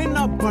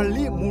mena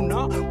bali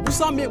muna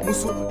busame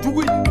muso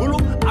jugui bolo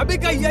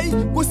abeka yai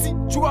gosi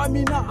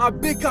chuamina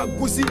abeka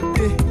gosi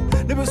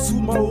nebe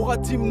suma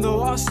wakati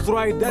mna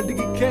astroy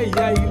dadigi ke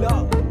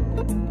yaila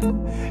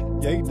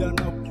yaida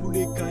na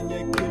pule kanya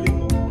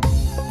kelimo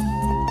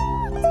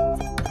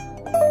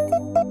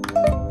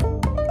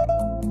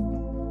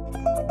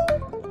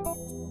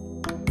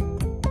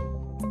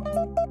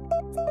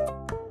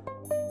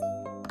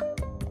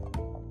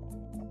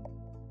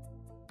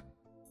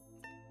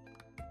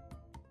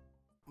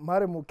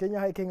mare mu kenya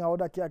hay kenga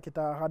oda ki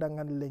akita hada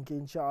ngani lenki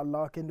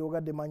inshallah kende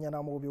oga de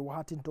manyana mo be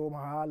wahatin to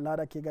ma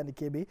lada ke gani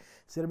kebe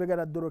serbe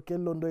gada doro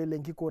kello ndo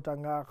lenki ko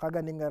tanga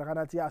kaga ni ngar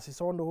kanati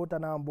asisondo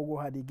hotana mbogo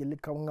hadi geli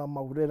kawnga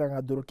mawrera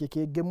nga doro ke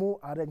gemu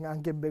are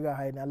ngange bega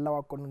hayni allah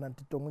wa kono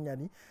nanti to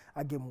ngunyani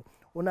agemu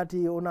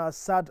onati ona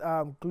sad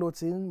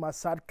clothing ma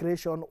sad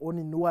creation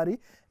oni nuari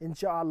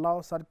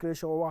inshallah sad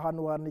creation wa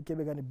hanwar ni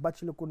kebe gani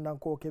bacile kunnan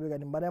ko kebe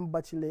gani manem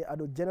bacile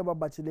ado jeneba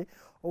bacile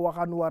o wa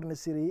hanwar ni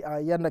siri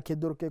yanda ke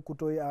doro ke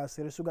kutoy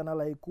sere sugana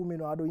lay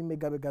kumino ado imme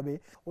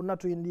gabe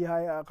onatu indi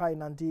hay kay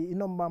nanti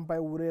inom bampay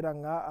wurera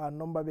nga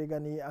nomba be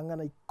gani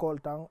angana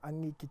koltang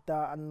angi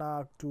kita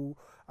anna tu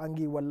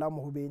angi walla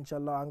mo hube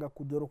inshallah anga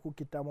kudoro ku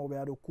kita mo be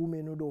ado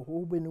kumino do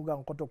hube nuga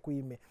ngoto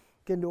kuime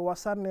kendo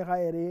wasarne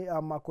khairi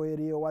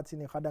makoyri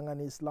watini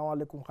khadangani assalamu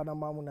alaikum khana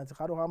mamu nanti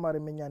kharo hamare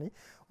menyani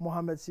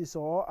Mohamed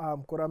Siso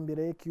Koran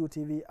Bire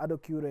QTV ado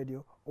Q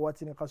radio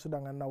watini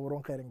khasudanga na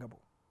woron khairi ngabo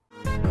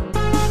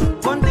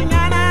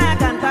Kontinyana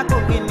kanta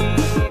kokini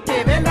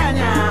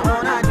tebendanya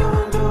ona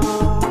junju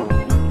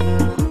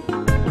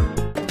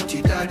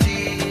Chitaji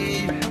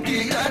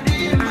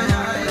digadi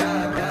mayaya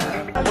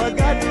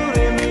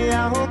Wagadure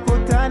miya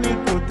hukutani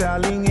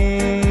kutalinge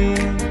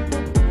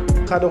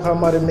khado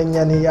khamare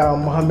menyani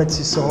Mohamed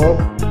Siso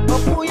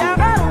Okuya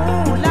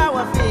garu la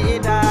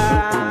wafida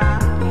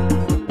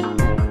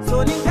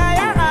Soninga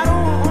ya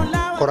garu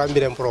la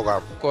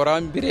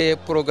Koran Bire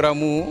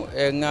programu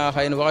nga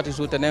hayno wakati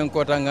su tenen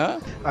ko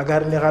tanga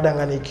agar ni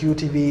khadangani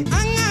QTV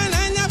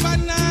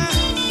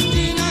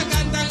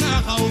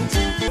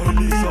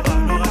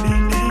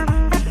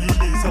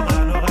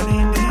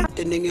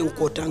tenengen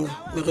kotanga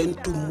meren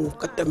tumu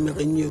kata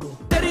meren yeru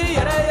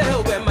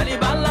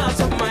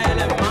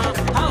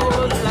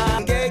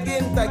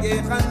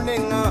Tage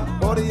khanenga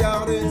or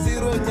yare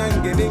zero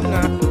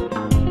nyangelinga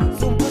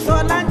Sumpu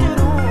sola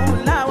jiru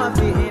la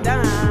wafida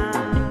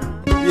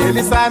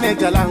Yelisane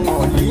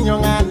jalango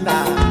linyonganda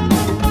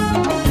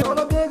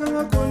Yolo bega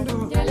ngakundu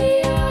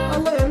Jalia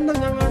Allah yenda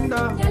nyanganda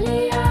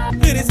Jalia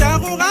Irisa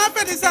ku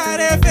gafeti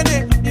sare fede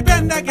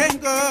ibenda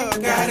kenko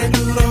kare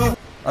duro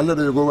Allah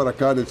de go wara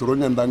kade soro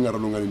nyanda ngara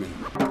no ngani